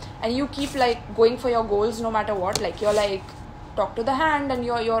 okay. And you keep like going for your goals no matter what. Like you're like talk to the hand, and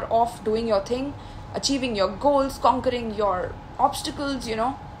you're off doing your thing, achieving your goals, conquering your obstacles,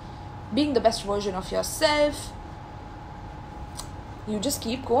 being the best version of yourself. You just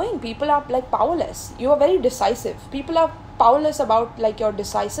keep going. People are like powerless. You are very decisive. People are powerless about like your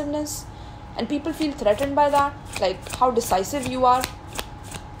decisiveness, and people feel threatened by that, like how decisive you are,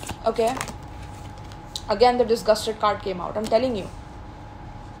 okay. Again, the disgusted card came out. I'm telling you.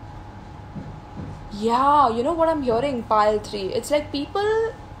 Yeah, you know what I'm hearing, pile 3. It's like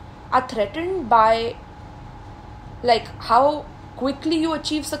people are threatened by like how quickly you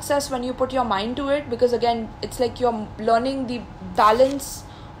achieve success when you put your mind to it, because again, it's like you're learning the balance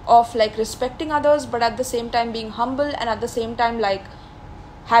of like respecting others, but at the same time being humble, and at the same time like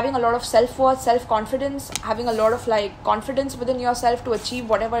having a lot of self-worth, self-confidence, having a lot of like confidence within yourself to achieve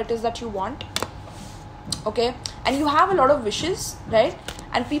whatever it is that you want. Okay, and you have a lot of wishes, right?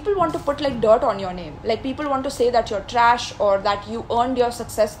 And people want to put like dirt on your name. Like people want to say that you're trash, or that you earned your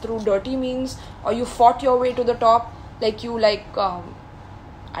success through dirty means, or you fought your way to the top. Like you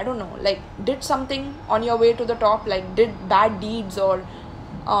I don't know, like did something on your way to the top, like did bad deeds, or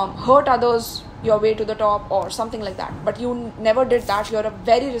hurt others your way to the top, or something like that. But you never did that. You're a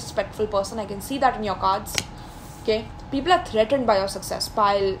very respectful person. I can see that in your cards. Okay, people are threatened by your success.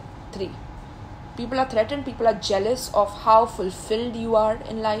 Pile 3. People are threatened. People are jealous of how fulfilled you are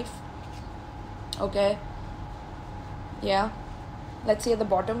in life. Okay. Yeah. Let's see at the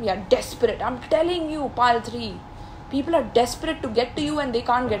bottom. Yeah, desperate. I'm telling you, pile 3. People are desperate to get to you, and they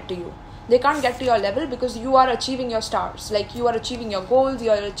can't get to you. They can't get to your level because you are achieving your stars. Like you are achieving your goals.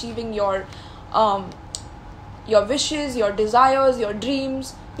 You are achieving your wishes, your desires, your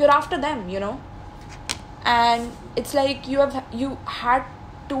dreams. You're after them, you know. And it's like you had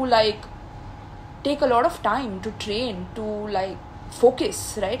to like take a lot of time to train, to like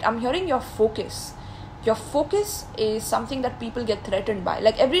focus, right? I'm hearing your focus. Your focus is something that people get threatened by.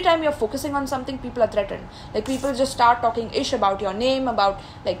 Like every time you're focusing on something, people are threatened. Like people just start talking ish about your name, about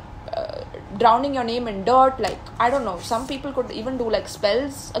like drowning your name in dirt. Like I don't know, some people could even do like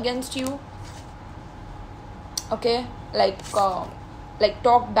spells against you. Okay, like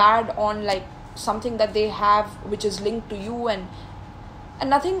talk bad on like something that they have which is linked to you, and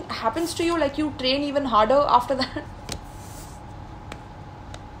nothing happens to you. Like you train even harder after that.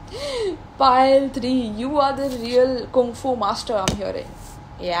 Pile 3, you are the real kung fu master, I'm hearing.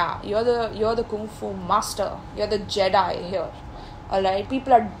 Yeah, you're the kung fu master. You're the Jedi here. Alright,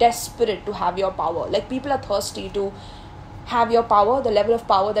 people are desperate to have your power. Like people are thirsty to have your power, the level of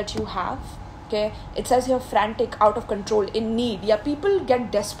power that you have. Okay, it says you're frantic, out of control, in need. Yeah, people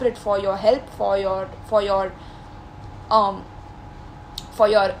get desperate for your help, for your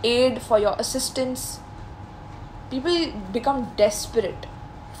aid, for your assistance. People become desperate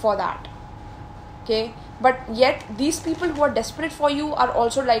for that. Okay, but yet these people who are desperate for you are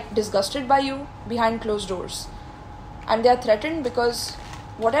also like disgusted by you behind closed doors, and they are threatened because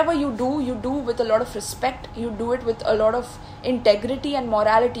whatever you do with a lot of respect. You do it with a lot of integrity and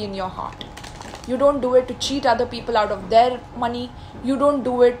morality in your heart. You don't do it to cheat other people out of their money. You don't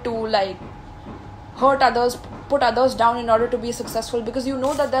do it to like hurt others, put others down in order to be successful, because you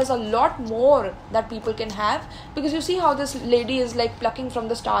know that there's a lot more that people can have. Because you see how this lady is like plucking from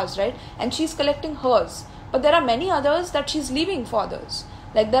the stars, right? And she's collecting hers, but there are many others that she's leaving for others.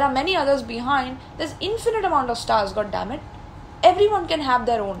 Like there are many others behind. There's infinite amount of stars, god damn it. Everyone can have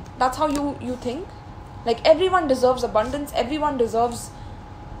their own. That's how you think. Like everyone deserves abundance, everyone deserves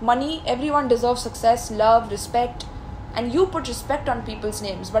money, everyone deserves success, love, respect. And you put respect on people's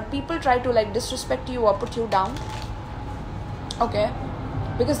names, but people try to like disrespect you or put you down. Okay,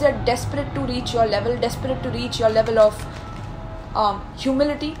 because they're desperate to reach your level, desperate to reach your level of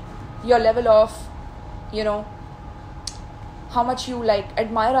humility, your level of, you know, how much you like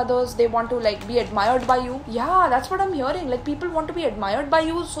admire others. They want to like be admired by you. Yeah, that's what I'm hearing. Like people want to be admired by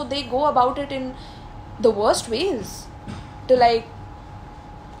you, so they go about it in the worst ways to like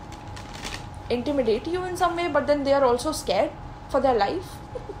intimidate you in some way, but then they are also scared for their life.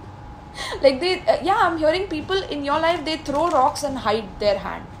 Like they I'm hearing people in your life, they throw rocks and hide their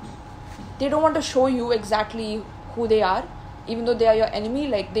hand. They don't want to show you exactly who they are, even though they are your enemy.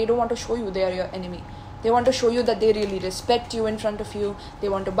 Like they don't want to show you they are your enemy. They want to show you that they really respect you in front of you. They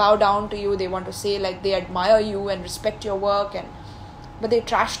want to bow down to you. They want to say like they admire you and respect your work, but they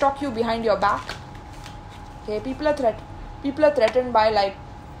trash talk you behind your back. Okay, people are threatened by like,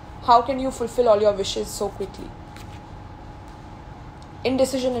 how can you fulfill all your wishes so quickly?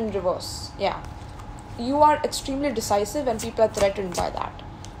 Indecision in reverse. Yeah, you are extremely decisive and people are threatened by that.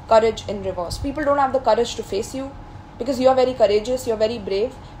 Courage in reverse. People don't have the courage to face you because you are very courageous, you're very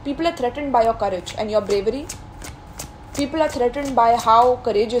brave. People are threatened by your courage and your bravery. People are threatened by how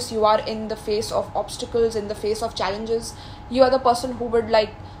courageous you are in the face of obstacles, in the face of challenges. You are the person who would like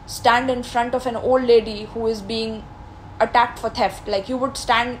stand in front of an old lady who is being attacked for theft. Like you would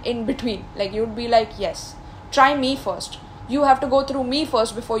stand in between. Like you would be like, yes, try me first. You have to go through me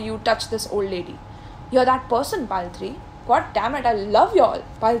first before you touch this old lady. You're that person, pile 3. God damn it, I love y'all.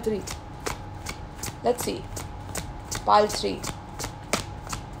 Pile 3. Let's see. Pile 3.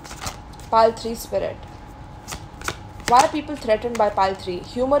 Pile 3 spirit. Why are people threatened by pile 3?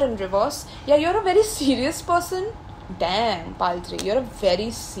 Humor in reverse. Yeah, you're a very serious person. Damn, pile 3. You're a very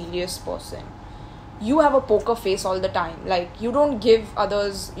serious person. You have a poker face all the time. Like, you don't give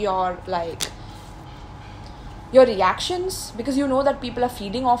others your, like, your reactions, because you know that people are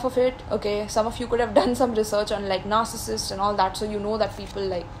feeding off of it. Okay, some of you could have done some research on like narcissists and all that, so you know that people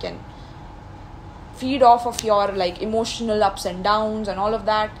like can feed off of your like emotional ups and downs and all of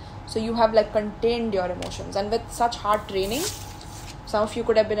that. So you have like contained your emotions, and with such hard training, some of you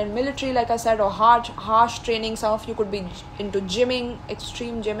could have been in military, like I said, or harsh training. Some of you could be into gymming,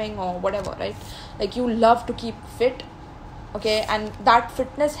 extreme gymming or whatever, right? Like you love to keep fit. Okay, and that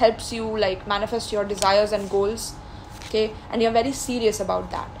fitness helps you like manifest your desires and goals. Okay, and you're very serious about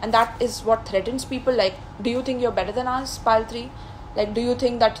that, and that is what threatens people. Like, do you think you're better than us, pile 3? Like, do you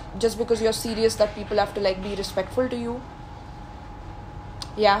think that just because you're serious that people have to like be respectful to you?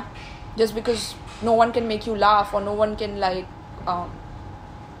 Yeah, just because no one can make you laugh, or no one can like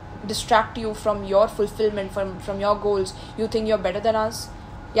distract you from your fulfillment, from your goals, you think you're better than us?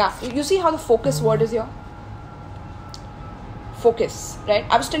 Yeah, you see how the focus word is here? Focus, right?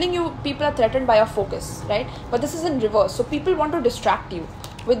 I was telling you, people are threatened by your focus, right? But this is in reverse. So people want to distract you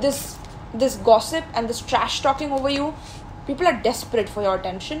with this gossip and this trash talking over you. People are desperate for your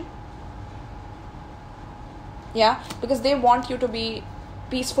attention. Yeah, because they want you to be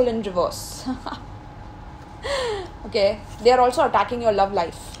peaceful in reverse. Okay, they are also attacking your love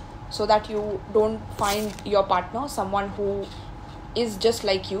life, so that you don't find your partner someone who is just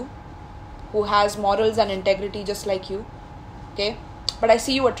like you, who has morals and integrity just like you. Okay, but I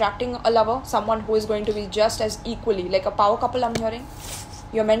see you attracting a lover, someone who is going to be just as equally like a power couple. I'm hearing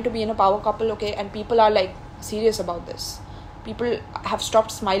you're meant to be in a power couple. Okay, and people are like serious about this. People have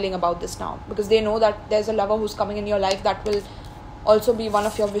stopped smiling about this now, because they know that there's a lover who's coming in your life that will also be one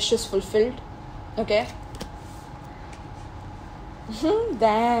of your wishes fulfilled. Okay.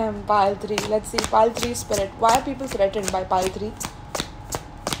 Damn, pile 3. Let's see, pile 3 spirit. Why are people threatened by pile 3?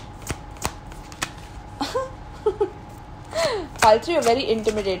 Pile 3 are very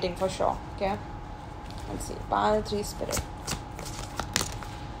intimidating for sure. Okay, let's see, pile 3 spirit.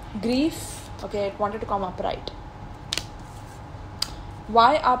 Grief. Okay, it wanted to come up, right?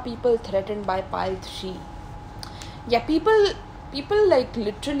 Why are people threatened by pile 3? Yeah, people like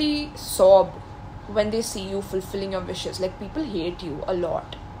literally sob when they see you fulfilling your wishes. Like, people hate you a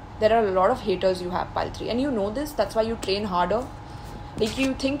lot. There are a lot of haters you have, pile 3, and you know this. That's why you train harder. Like,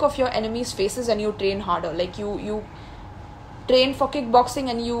 you think of your enemies' faces and you train harder. Like, you train for kickboxing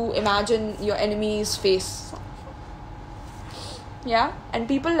and you imagine your enemy's face. Yeah, and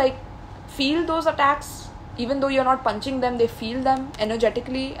people like feel those attacks. Even though you're not punching them, they feel them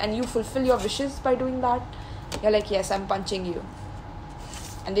energetically, and you fulfill your wishes by doing that. You're like, yes, I'm punching you.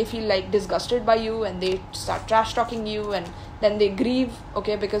 And they feel like disgusted by you, and they start trash talking you, and then they grieve,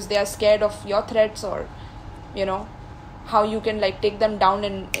 okay, because they are scared of your threats, or you know how you can like take them down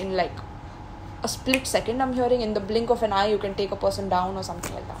in like a split second. I'm hearing in the blink of an eye you can take a person down or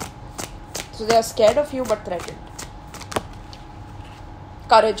something like that. So they are scared of you but threatened.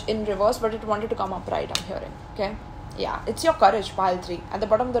 Courage in reverse, but it wanted to come up right, I'm hearing. Okay, yeah, it's your courage, pile 3. At the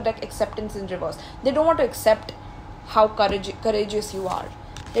bottom of the deck, acceptance in reverse. They don't want to accept how courageous you are.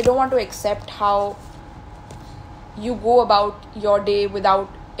 They don't want to accept how you go about your day without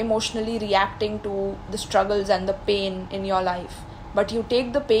emotionally reacting to the struggles and the pain in your life. But you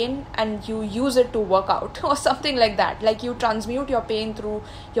take the pain and you use it to work out or something like that. Like, you transmute your pain through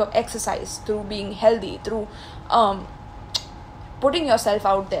your exercise, through being healthy, through putting yourself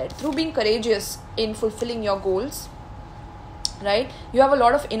out there, through being courageous in fulfilling your goals, right? You have a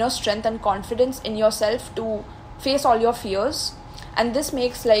lot of inner strength and confidence in yourself to face all your fears. And this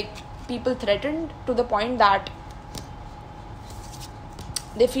makes like people threatened to the point that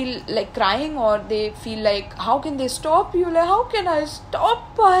they feel like crying, or they feel like, how can they stop you? Like, how can I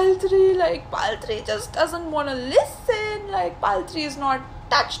stop pile 3? Like, pile 3 just doesn't want to listen. Like, pile 3 is not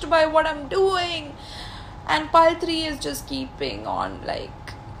touched by what I'm doing. And pile 3 is just keeping on like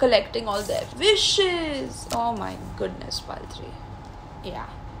collecting all their wishes. Oh my goodness, pile 3. Yeah.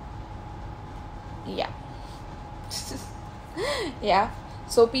 Yeah.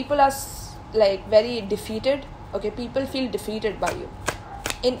 So people are like very defeated. Okay, people feel defeated by you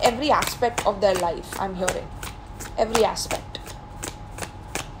in every aspect of their life. I'm hearing every aspect.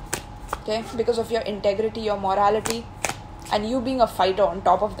 Okay, because of your integrity, your morality, and you being a fighter on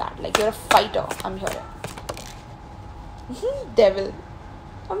top of that. Like, you're a fighter, I'm hearing. Devil,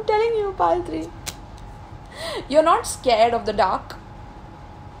 I'm telling you, pile 3, you're not scared of the dark.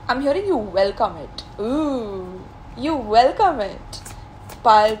 I'm hearing you welcome it. Ooh, you welcome it,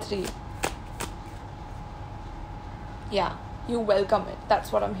 pile 3. Yeah, you welcome it.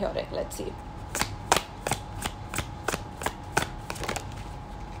 That's what I'm hearing. Let's see.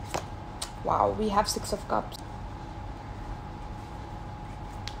 Wow, we have 6 of Cups.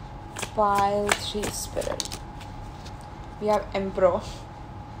 Pile 3 spirit. We have Emperor.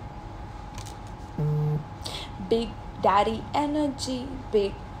 Big daddy energy,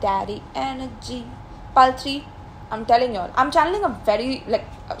 big daddy energy. Pile 3, I'm telling you all, I'm channeling a very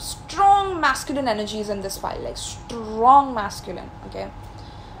strong masculine energies in this pile, like strong masculine, okay?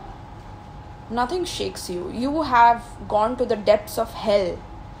 Nothing shakes you. You have gone to the depths of hell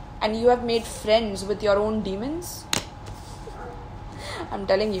and you have made friends with your own demons. I'm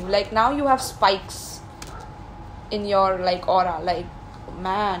telling you, like now you have spikes in your aura,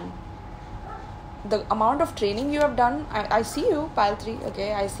 man. The amount of training you have done, I see you, Pile 3,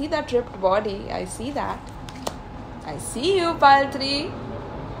 okay? I see that ripped body, I see that. I see you, Pile 3.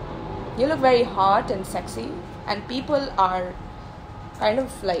 You look very hot and sexy, and people are kind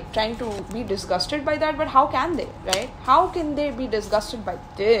of trying to be disgusted by that, but how can they, right? How can they be disgusted by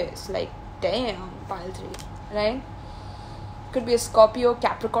this? Damn, Pile 3, right? Could be a Scorpio,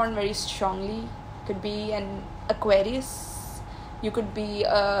 Capricorn very strongly. Could be an Aquarius. You could be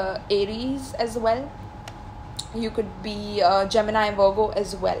Aries as well. You could be Gemini, Virgo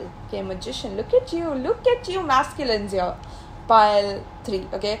as well. Okay, Magician. Look at you, masculines here. Pile 3,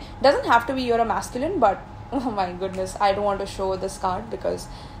 okay? Doesn't have to be you're a masculine, but oh my goodness, I don't want to show this card because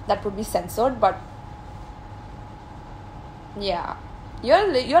that would be censored, but yeah,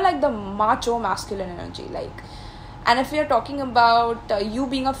 you're like the macho masculine energy, and if we are talking about you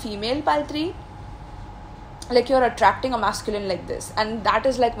being a female, Pile 3, you're attracting a masculine like this, and that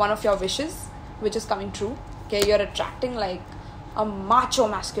is one of your wishes which is coming true, okay? You're attracting a macho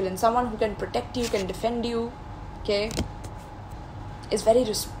masculine, someone who can protect you, can defend you, okay? Is very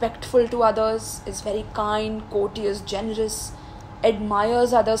respectful to others, is very kind, courteous, generous,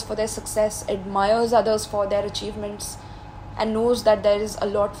 admires others for their success, admires others for their achievements, and knows that there is a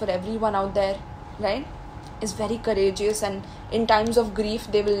lot for everyone out there, right? Is very courageous, and in times of grief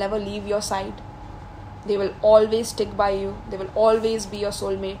they will never leave your side. They will always stick by you. They will always be your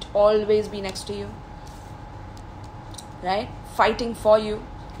soulmate, always be next to you, right? Fighting for you,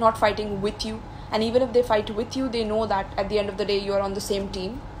 not fighting with you. And even if they fight with you, they know that at the end of the day you are on the same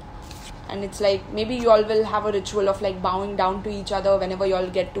team. And it's maybe you all will have a ritual of bowing down to each other whenever you all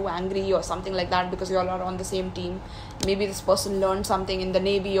get too angry or something like that, because you all are on the same team. Maybe this person learned something in the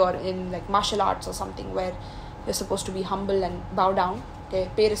Navy or in martial arts or something where you're supposed to be humble and bow down, okay?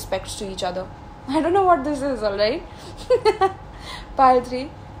 Pay respects to each other. I don't know what this is, alright? Pile 3.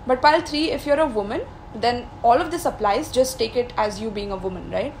 But Pile 3, if you're a woman, then all of this applies. Just take it as you being a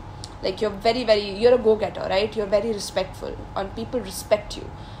woman, right? You're very, very, you're a go-getter, right? You're very respectful, and people respect you.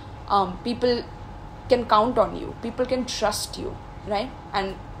 People can count on you. People can trust you, right?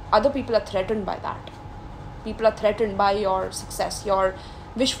 And other people are threatened by that. People are threatened by your success, your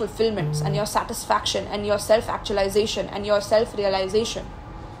wish fulfillments, and your satisfaction, and your self-actualization, and your self-realization.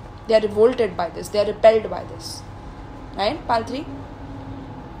 They are revolted by this. They are repelled by this, right? Pile 3.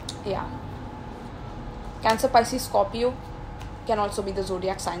 Yeah. Cancer, Pisces, Scorpio can also be the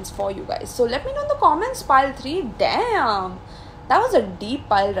zodiac signs for you guys. So let me know in the comments, Pile 3. Damn, that was a deep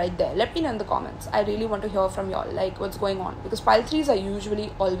pile right there. Let me know in the comments. I really want to hear from y'all, what's going on, because Pile 3s are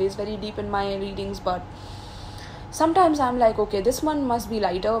usually always very deep in my readings, but sometimes I'm okay, this one must be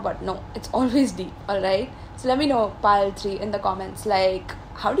lighter, but no, it's always deep, alright? So let me know, Pile 3, in the comments,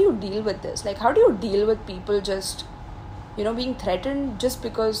 how do you deal with this? How do you deal with people just, being threatened just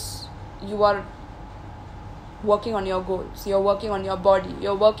because you are working on your goals, you're working on your body,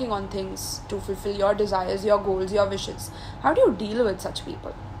 you're working on things to fulfill your desires, your goals, your wishes? How do you deal with such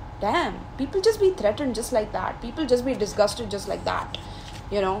people? Damn, people just be threatened just like that. People just be disgusted just like that,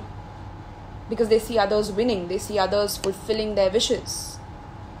 because they see others winning, they see others fulfilling their wishes,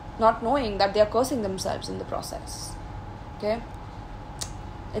 not knowing that they are cursing themselves in the process, okay?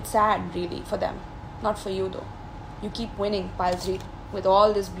 It's sad, really, for them, not for you though. You keep winning, Pile 3, with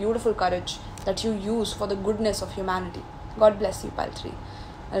all this beautiful courage that you use for the goodness of humanity. God bless you, Pile 3.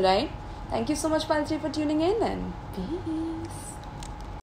 Alright? Thank you so much, Pile 3, for tuning in, and peace.